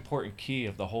most important key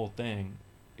of the whole thing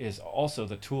is also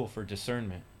the tool for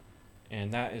discernment,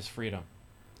 and that is freedom.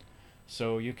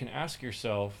 So you can ask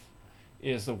yourself,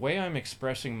 is the way I'm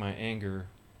expressing my anger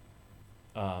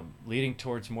leading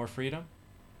towards more freedom,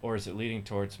 or is it leading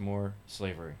towards more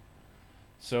slavery?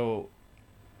 So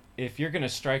if you're going to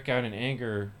strike out in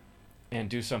anger and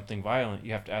do something violent,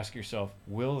 you have to ask yourself,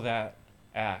 will that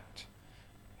act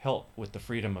help with the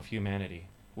freedom of humanity?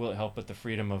 Will it help with the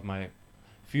freedom of my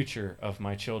future, of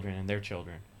my children and their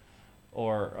children?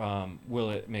 Or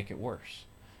will it make it worse?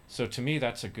 So to me,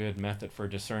 that's a good method for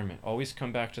discernment. Always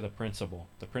come back to the principle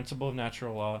of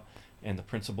natural law, and the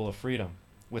principle of freedom.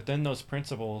 Within those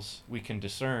principles, we can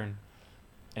discern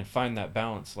and find that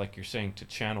balance, like you're saying, to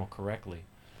channel correctly.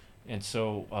 And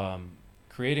so,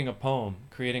 creating a poem,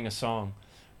 creating a song.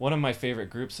 One of my favorite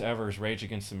groups ever is Rage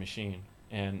Against the Machine.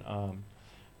 And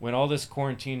when all this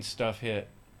quarantine stuff hit,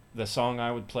 the song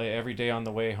I would play every day on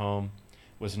the way home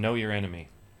was Know Your Enemy.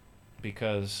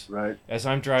 Because right. as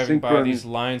I'm driving by Synchron, these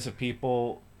lines of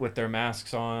people with their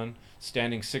masks on,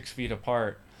 standing 6 feet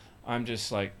apart, I'm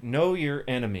just like, know your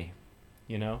enemy,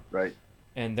 you know? right.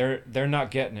 And they're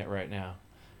not getting it right now.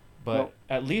 But No,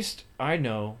 at least I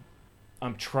know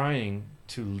I'm trying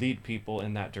to lead people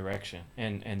in that direction.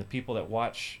 And the people that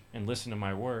watch and listen to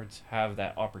my words have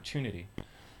that opportunity.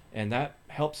 And that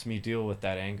helps me deal with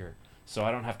that anger. So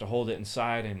I don't have to hold it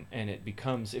inside, and it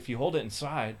becomes, if you hold it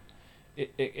inside,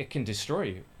 it can destroy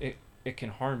you. It can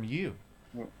harm you.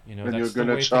 no. You know, And you're that's the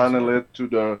gonna way things channel work. it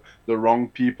to the wrong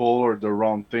people or the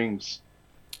wrong things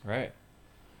Right.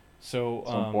 So at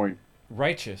some point.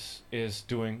 righteous is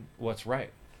doing what's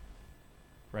right.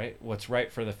 Right? What's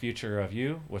right for the future of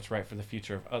you, what's right for the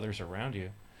future of others around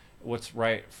you, what's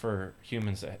right for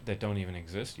humans that don't even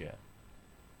exist yet,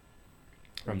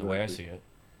 from the way I Exactly. see it.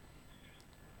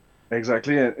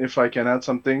 Exactly. And if I can add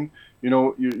something,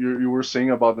 you were saying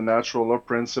about the natural law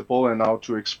principle and how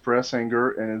to express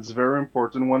anger, and it's very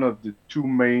important. One of the two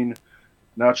main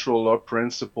natural law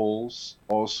principles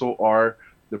also are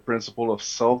the principle of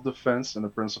self-defense and the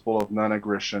principle of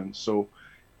non-aggression. So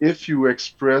if you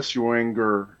express your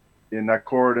anger in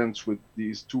accordance with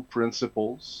these two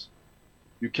principles,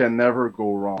 you can never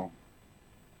go wrong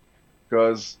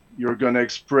because you're going to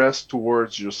express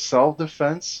towards your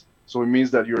self-defense. So it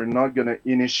means that you're not going to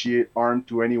initiate harm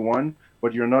to anyone,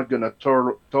 but you're not going to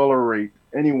tolerate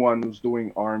anyone who's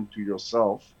doing harm to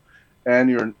yourself. And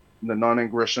you're the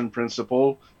non-aggression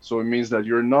principle. So it means that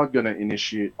you're not going to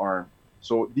initiate harm.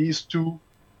 So these two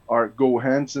are go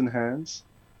hand in hand,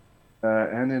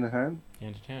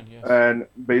 Hand in hand, yes. and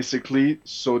basically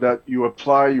so that you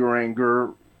apply your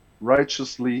anger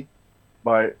righteously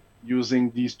by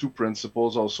using these two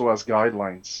principles also as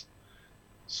guidelines.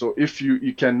 So if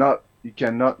you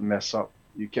cannot mess up.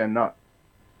 You cannot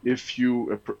if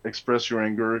you express your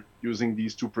anger using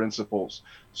these two principles.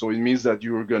 So it means that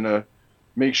you're gonna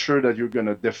make sure that you're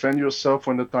gonna defend yourself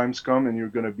when the times come, and you're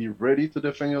gonna be ready to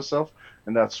defend yourself.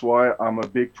 And that's why I'm a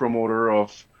big promoter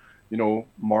of,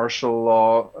 martial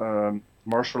law,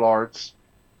 martial arts,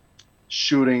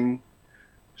 shooting,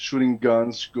 shooting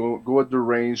guns, go at the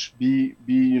range, be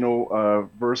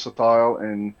versatile,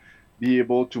 and be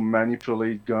able to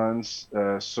manipulate guns,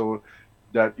 so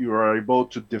that you are able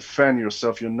to defend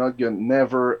yourself. You're not gonna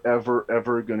never ever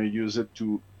ever gonna use it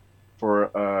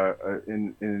for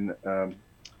in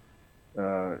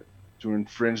uh, to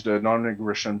infringe the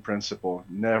non-aggression principle.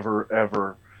 Never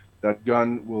ever. That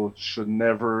gun will should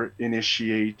never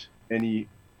initiate any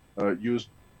use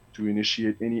to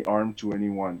initiate any harm to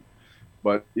anyone.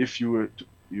 But if you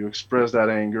express that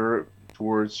anger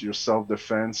towards your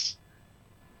self-defense,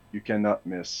 you cannot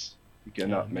miss. You Yeah,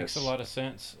 cannot it makes a miss. lot of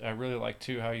sense. I really like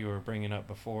too how you were bringing up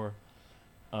before,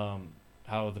 um,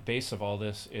 how the base of all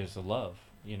this is the love.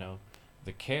 You know,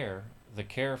 the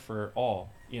care for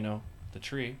all. You know, the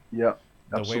tree, Yeah,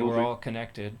 the way we're absolutely. all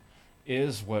connected,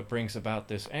 is what brings about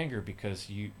this anger because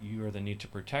you are the need to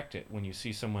protect it. When you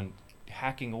see someone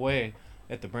hacking away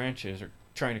at the branches or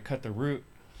trying to cut the root,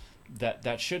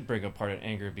 that should bring a part of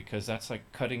anger because that's like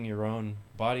cutting your own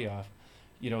body off.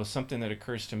 You know, something that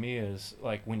occurs to me is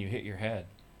like when you hit your head.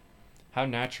 How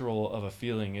natural of a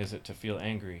feeling is it to feel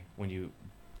angry when you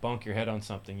bunk your head on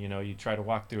something? You know, you try to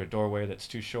walk through a doorway that's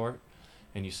too short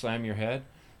and you slam your head.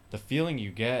 The feeling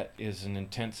you get is an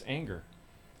intense anger.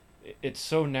 It's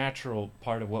so natural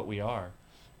part of what we are.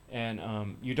 And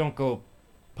you don't go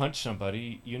punch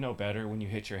somebody. You know better when you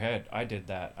hit your head. I did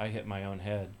that. I hit my own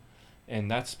head. And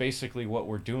that's basically what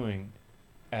we're doing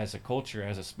as a culture,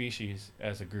 as a species,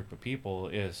 as a group of people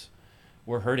is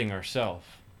we're hurting ourselves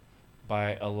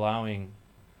by allowing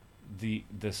the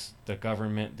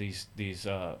government, these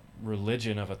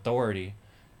religion of authority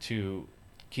to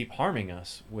keep harming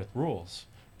us with rules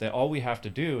that all we have to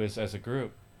do is as a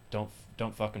group don't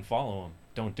don't fucking follow them,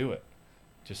 don't do it,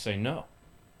 just say no.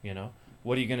 You know,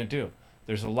 what are you going to do?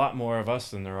 There's a lot more of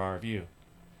us than there are of you,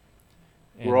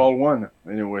 We're and all one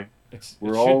anyway. it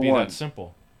We're should all be that one.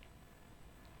 simple.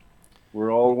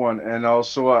 We're all one. And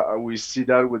also, we see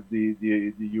that with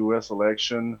the U.S.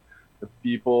 election, the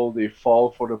people they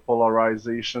fall for the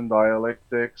polarization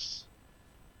dialectics.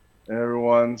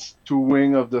 Everyone's two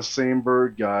wing of the same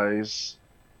bird, guys.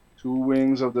 Two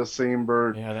wings of the same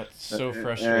bird. Yeah, that's so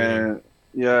frustrating. And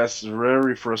yes,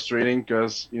 very frustrating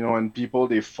because and people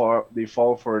they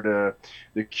fall for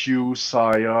the Q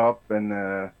psyop,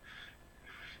 and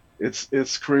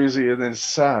it's crazy, and it's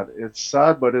sad. It's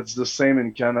sad, but it's the same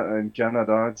in Canada. In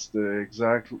Canada, it's the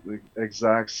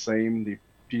exact same. The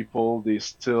people they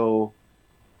still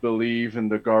believe in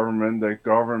the government. The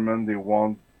government they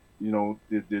want,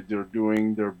 they're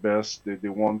doing their best. They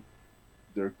want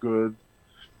they're good,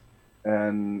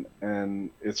 and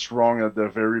it's wrong at the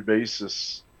very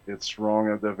basis. It's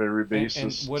wrong at the very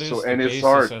And basis. what So is the and it's basis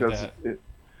hard of because that? Y-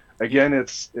 again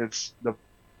it's the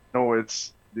no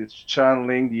it's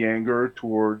channeling the anger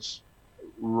towards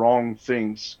wrong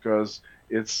things because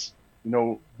it's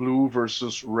blue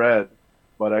versus red,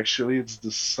 but actually it's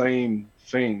the same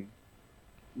thing.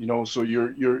 So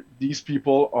you're these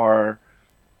people are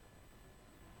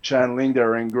channeling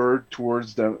their anger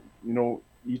towards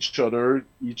each other,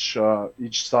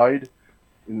 each side,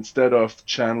 instead of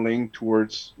channeling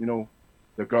towards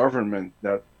the government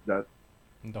that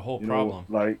the whole problem.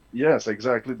 like, yes,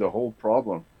 exactly, the whole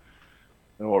problem,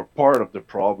 or part of the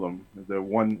problem, the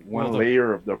Well, one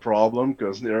layer of the problem,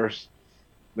 because there's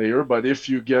layer. But if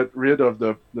you get rid of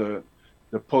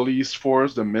the police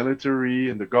force, the military,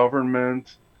 and the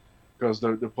government, because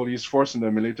the police force and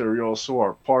the military also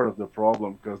are part of the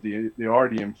problem because they are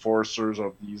the enforcers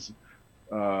of these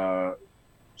uh,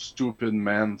 stupid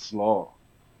man's law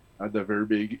at the very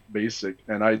big basic.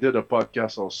 And I did a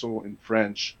podcast also in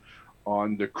French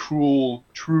on the cruel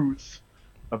truth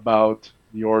about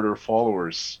the order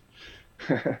followers,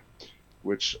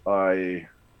 which I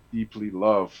deeply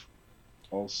love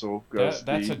also because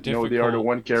That's a they are the difficult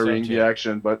one carrying the subject.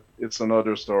 action, but it's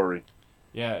another story.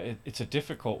 Yeah, it's a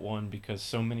difficult one because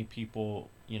so many people,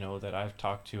 that I've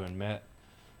talked to and met,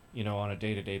 on a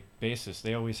day-to-day basis,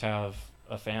 they always have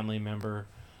a family member,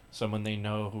 someone they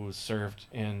know who's served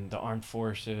in the armed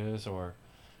forces or,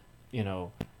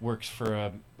 works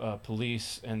for a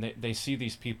police, and they see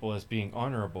these people as being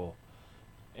honorable.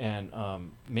 And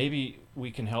maybe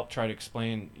we can help try to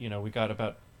explain, we got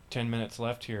about 10 minutes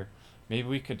left here. Maybe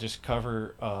we could just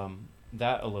cover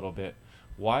that a little bit.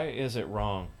 Why is it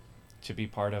wrong to be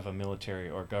part of a military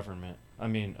or government? I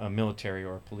mean, a military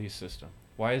or a police system.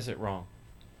 Why is it wrong?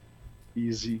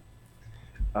 Easy.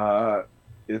 Uh,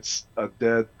 it's a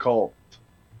dead cult,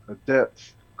 a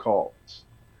death cult.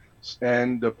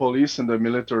 And the police and the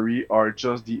military are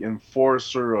just the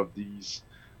enforcer of these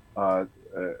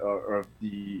of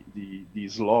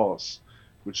these laws,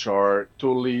 which are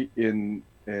totally in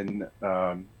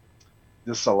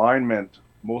disalignment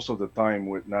most of the time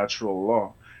with natural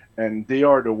law, and they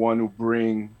are the one who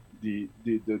bring they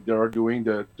are doing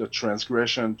the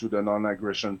transgression to the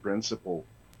non-aggression principle.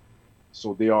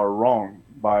 So they are wrong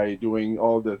by doing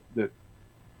all the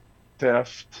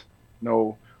theft,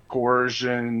 no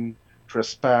coercion,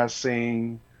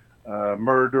 trespassing,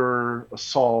 murder,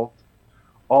 assault.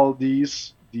 All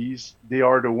these they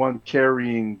are the one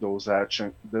carrying those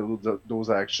actions.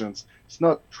 It's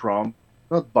not Trump,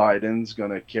 not Biden's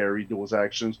gonna carry those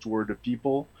actions toward the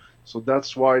people. So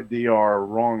that's why they are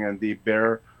wrong and they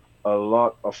bear a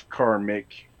lot of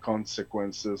karmic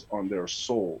consequences on their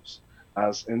souls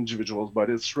as individuals. But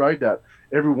it's right that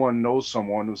everyone knows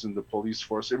someone who's in the police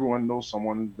force, everyone knows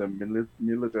someone in the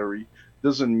military.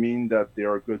 Doesn't mean that they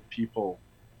are good people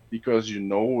because you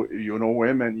know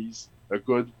him and he's a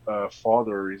good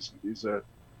father. He's a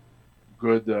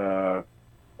good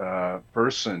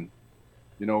person.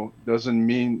 Doesn't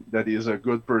mean that he's a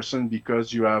good person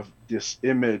because you have this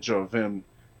image of him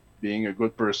being a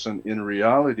good person in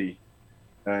reality.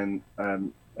 And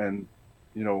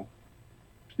you know,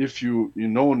 if you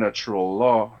know natural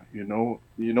law, you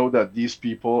know that these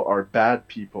people are bad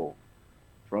people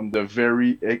from their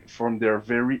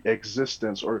very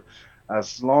existence, or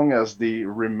as long as they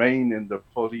remain in the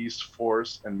police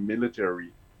force and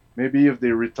military. Maybe if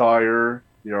they retire,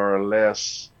 they are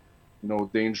less,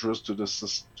 dangerous to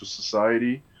to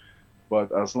society.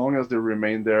 But as long as they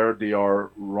remain there, they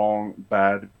are wrong,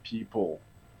 bad people.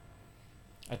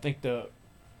 I think the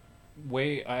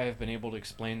way I have been able to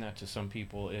explain that to some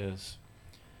people is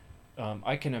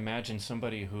I can imagine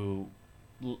somebody who,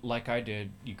 like I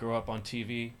did, you grow up on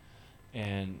TV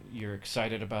and you're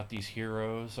excited about these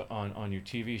heroes on your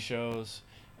TV shows,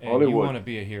 and you Hollywood. want to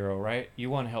be a hero, right? You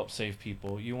want to help save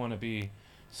people. You want to be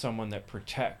someone that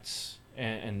protects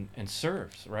and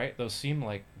serves, right? Those seem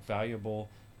like valuable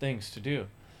things to do.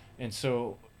 And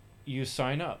so you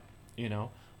sign up, you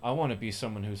know. I want to be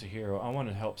someone who's a hero. I want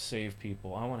to help save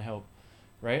people. I want to help,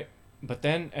 right? But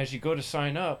then as you go to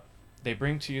sign up, they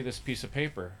bring to you this piece of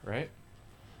paper, right?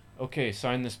 Okay,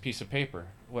 sign this piece of paper.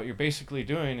 What you're basically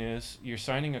doing is you're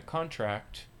signing a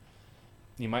contract.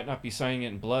 You might not be signing it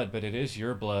in blood, but it is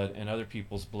your blood and other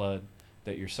people's blood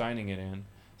that you're signing it in,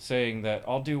 saying that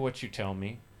I'll do what you tell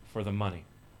me for the money.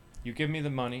 You give me the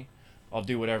money, I'll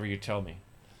do whatever you tell me.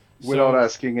 Without So,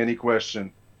 asking any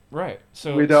question, right.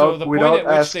 So without the point without at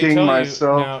which they asking tell you,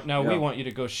 myself. now we Yeah, want you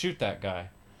to go shoot that guy.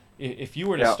 If you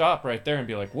were to yeah, stop right there and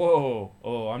be like, "Whoa,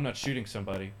 oh, I'm not shooting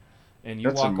somebody," and you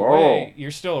that's walk away, immoral.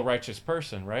 you're still a righteous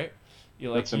person, right?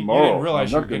 That's You didn't immoral. I'm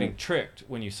realize you were not gonna. getting tricked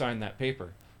when you signed that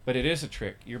paper, but it is a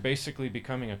trick. You're basically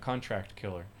becoming a contract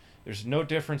killer. There's no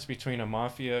difference between a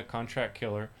mafia contract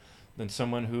killer than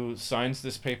someone who signs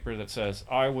this paper that says,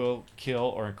 "I will kill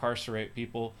or incarcerate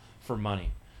people for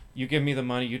money. You give me the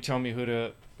money, you tell me who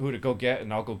to go get,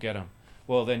 and I'll go get them."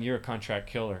 Well, then you're a contract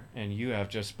killer, and you have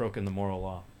just broken the moral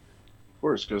law. Of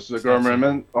course, because the It's that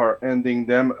simple. government are ending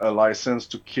them a license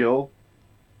to kill,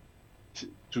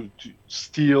 to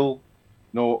steal,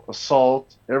 no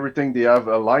assault, everything. They have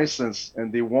a license,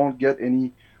 and they won't get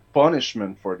any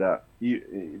punishment for that.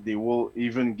 They will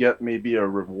even get maybe a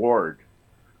reward,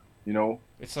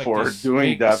 It's like for this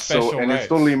doing fake that. So, special and it's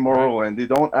totally rights, right? moral, and they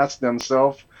don't ask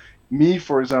themselves. Me,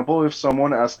 for example, if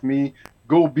someone asked me,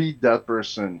 go beat that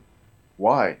person,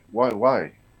 why?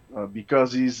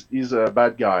 Because he's a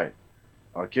bad guy.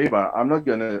 Okay, but I'm not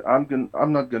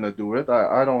gonna do it.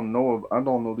 I don't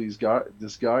know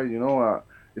this guy.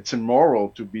 It's immoral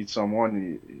to beat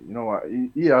someone.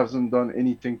 He hasn't done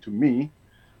anything to me.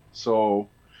 So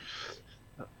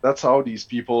that's how these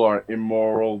people are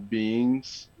immoral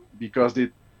beings because they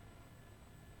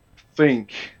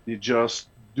think they just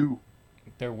do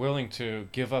They're willing to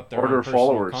give up their for own their personal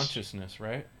followers. consciousness,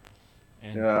 right?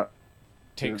 And Yeah,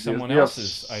 take someone they have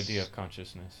else's idea of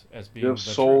consciousness as they have being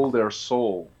the sold truth, their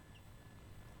soul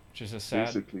which is a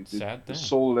sad, basically. sad They're thing.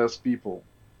 soulless people.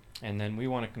 And then we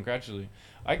want to congratulate.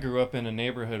 I grew up in a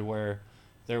neighborhood where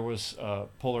there was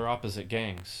polar opposite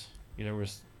gangs. There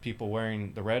was people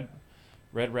wearing the red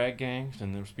rag gangs,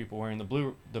 and there was people wearing the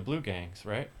blue gangs,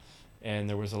 right? And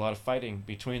there was a lot of fighting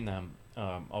between them,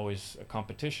 always a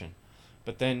competition.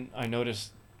 But then I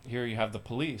noticed here you have the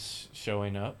police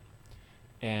showing up,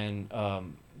 and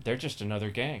they're just another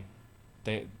gang.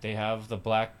 They have the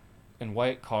black and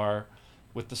white car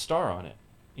with the star on it,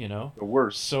 you know. The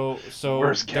worst, the So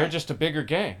worst they're gang. just a bigger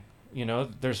gang.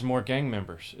 There's more gang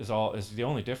members is the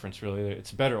only difference really.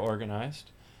 It's better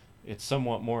organized. It's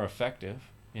somewhat more effective,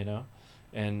 you know,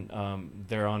 and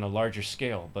they're on a larger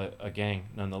scale, but a gang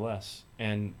nonetheless.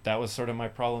 And that was sort of my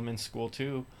problem in school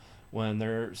too, when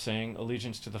they're saying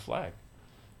allegiance to the flag.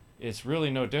 It's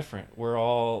really no different. We're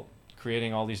all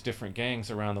creating all these different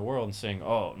gangs around the world and saying,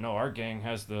 "Oh no, our gang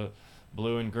has the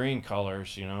blue and green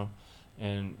colors,"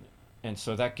 and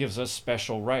so that gives us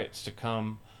special rights to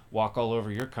come walk all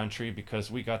over your country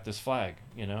because we got this flag.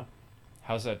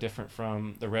 How's that different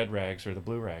from the red rags or the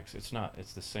blue rags? It's not.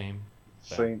 It's the same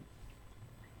thing. Same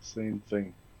same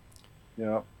thing.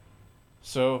 Yeah,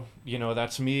 So,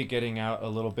 that's me getting out a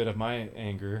little bit of my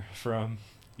anger from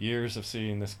years of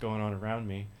seeing this going on around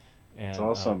me, it's and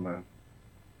awesome, man.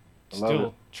 I love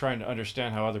it. still trying to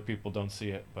understand how other people don't see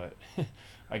it. But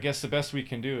I guess the best we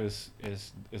can do is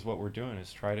what we're doing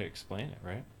is try to explain it,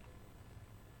 right?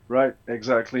 Right,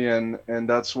 exactly, and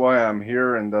that's why I'm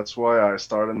here, and that's why I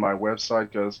started my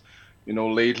website because,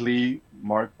 lately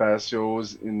Mark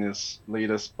Passios in his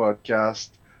latest podcast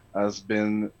has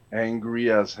been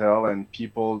angry as hell, and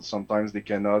people sometimes they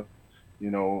cannot,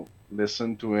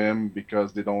 listen to him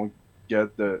because they don't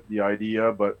get the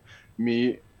idea. But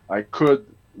me, I could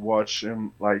watch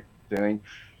him like saying,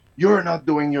 "You're not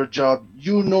doing your job.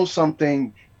 You know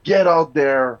something. Get out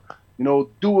there.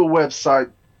 Do a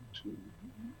website.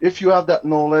 If you have that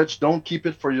knowledge, don't keep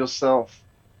it for yourself.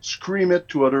 Scream it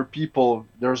to other people.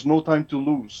 There's no time to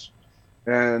lose."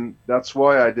 And that's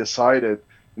why I decided,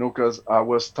 because I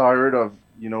was tired of,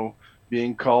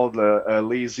 being called a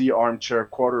lazy armchair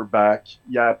quarterback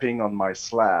yapping on my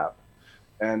slab.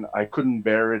 And I couldn't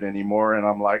bear it anymore. And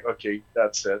I'm like, okay,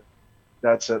 that's it.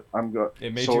 That's it. I'm good.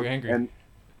 It made you So, angry. and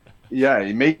yeah,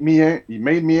 he made me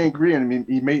angry, and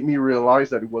he made me realize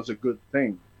that it was a good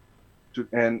thing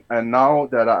and now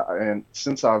that and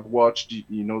since I've watched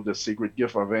the Secret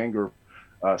Gift of Anger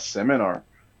seminar,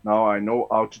 now I know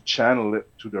how to channel it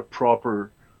to the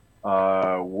proper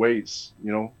ways.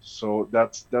 So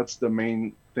that's the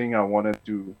main thing I wanted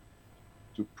to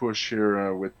push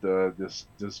here with this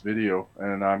video,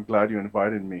 and I'm glad you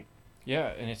invited me. Yeah,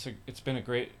 and it's been a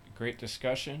great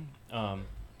discussion.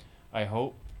 I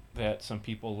hope that some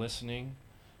people listening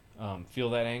feel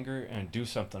that anger and do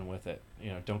something with it.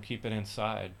 Don't keep it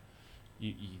inside.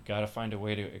 You got to find a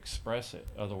way to express it.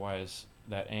 Otherwise,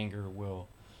 that anger will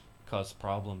cause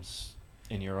problems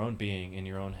in your own being, in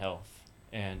your own health,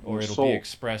 and Your or it'll be soul,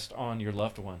 expressed on your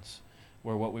loved ones.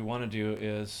 Where what we want to do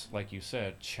is, like you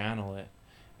said, channel it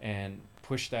and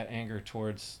push that anger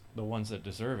towards the ones that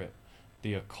deserve it.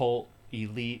 The occult,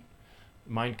 elite,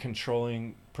 mind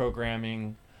controlling,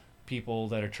 programming people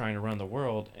that are trying to run the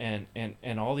world, and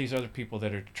all these other people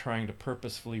that are trying to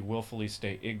purposefully, willfully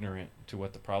stay ignorant to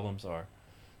what the problems are.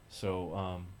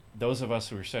 So those of us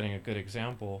who are setting a good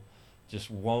example just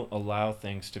won't allow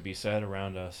things to be said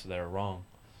around us that are wrong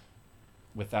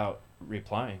without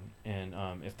replying. And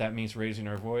if that means raising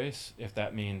our voice, if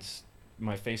that means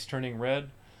my face turning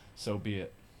red, so be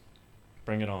it.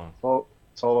 Bring it on.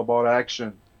 it's all about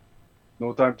action.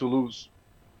 No time to lose.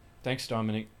 Thanks,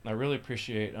 Dominic. I really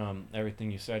appreciate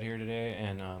everything you said here today,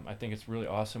 and I think it's really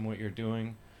awesome what you're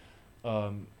doing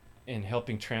um, in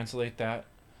helping translate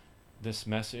this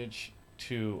message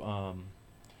to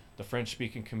the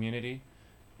French-speaking community,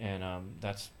 and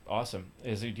that's awesome.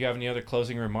 Do you have any other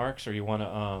closing remarks, or you want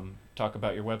to talk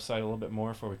about your website a little bit more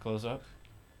before we close up?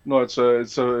 No, it's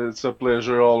a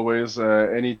pleasure always.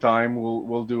 Anytime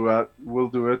we'll do it. We'll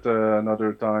do it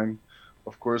another time.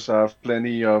 Of course, I have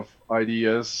plenty of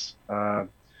ideas. Uh,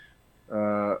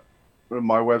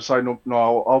 my website.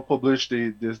 No, I'll publish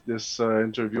this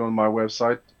interview on my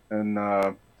website, and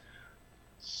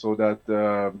so that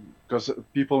because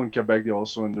people in Quebec they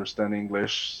also understand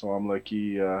English, so I'm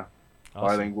lucky Awesome.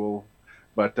 bilingual.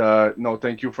 But no,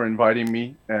 thank you for inviting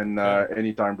me, and Okay.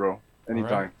 anytime, bro, All right.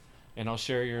 anytime. And I'll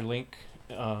share your link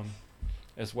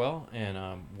as well, and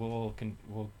we'll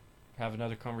have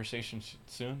another conversation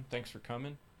soon. Thanks for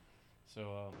coming.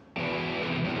 So.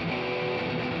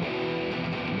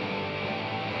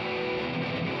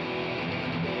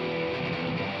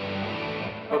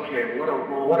 Okay,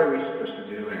 what are we supposed to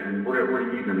do, and what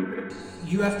are you going to do?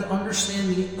 You have to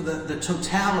understand the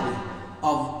totality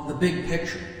of the big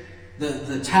picture,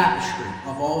 the tapestry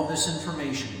of all of this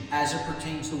information as it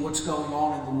pertains to what's going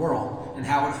on in the world and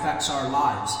how it affects our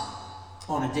lives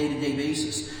on a day-to-day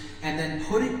basis, and then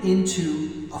put it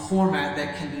into a format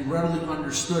that can be readily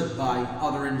understood by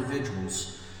other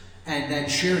individuals, and then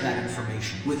share that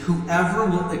information with whoever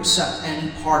will accept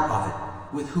any part of it.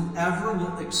 With whoever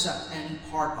will accept any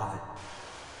part of it.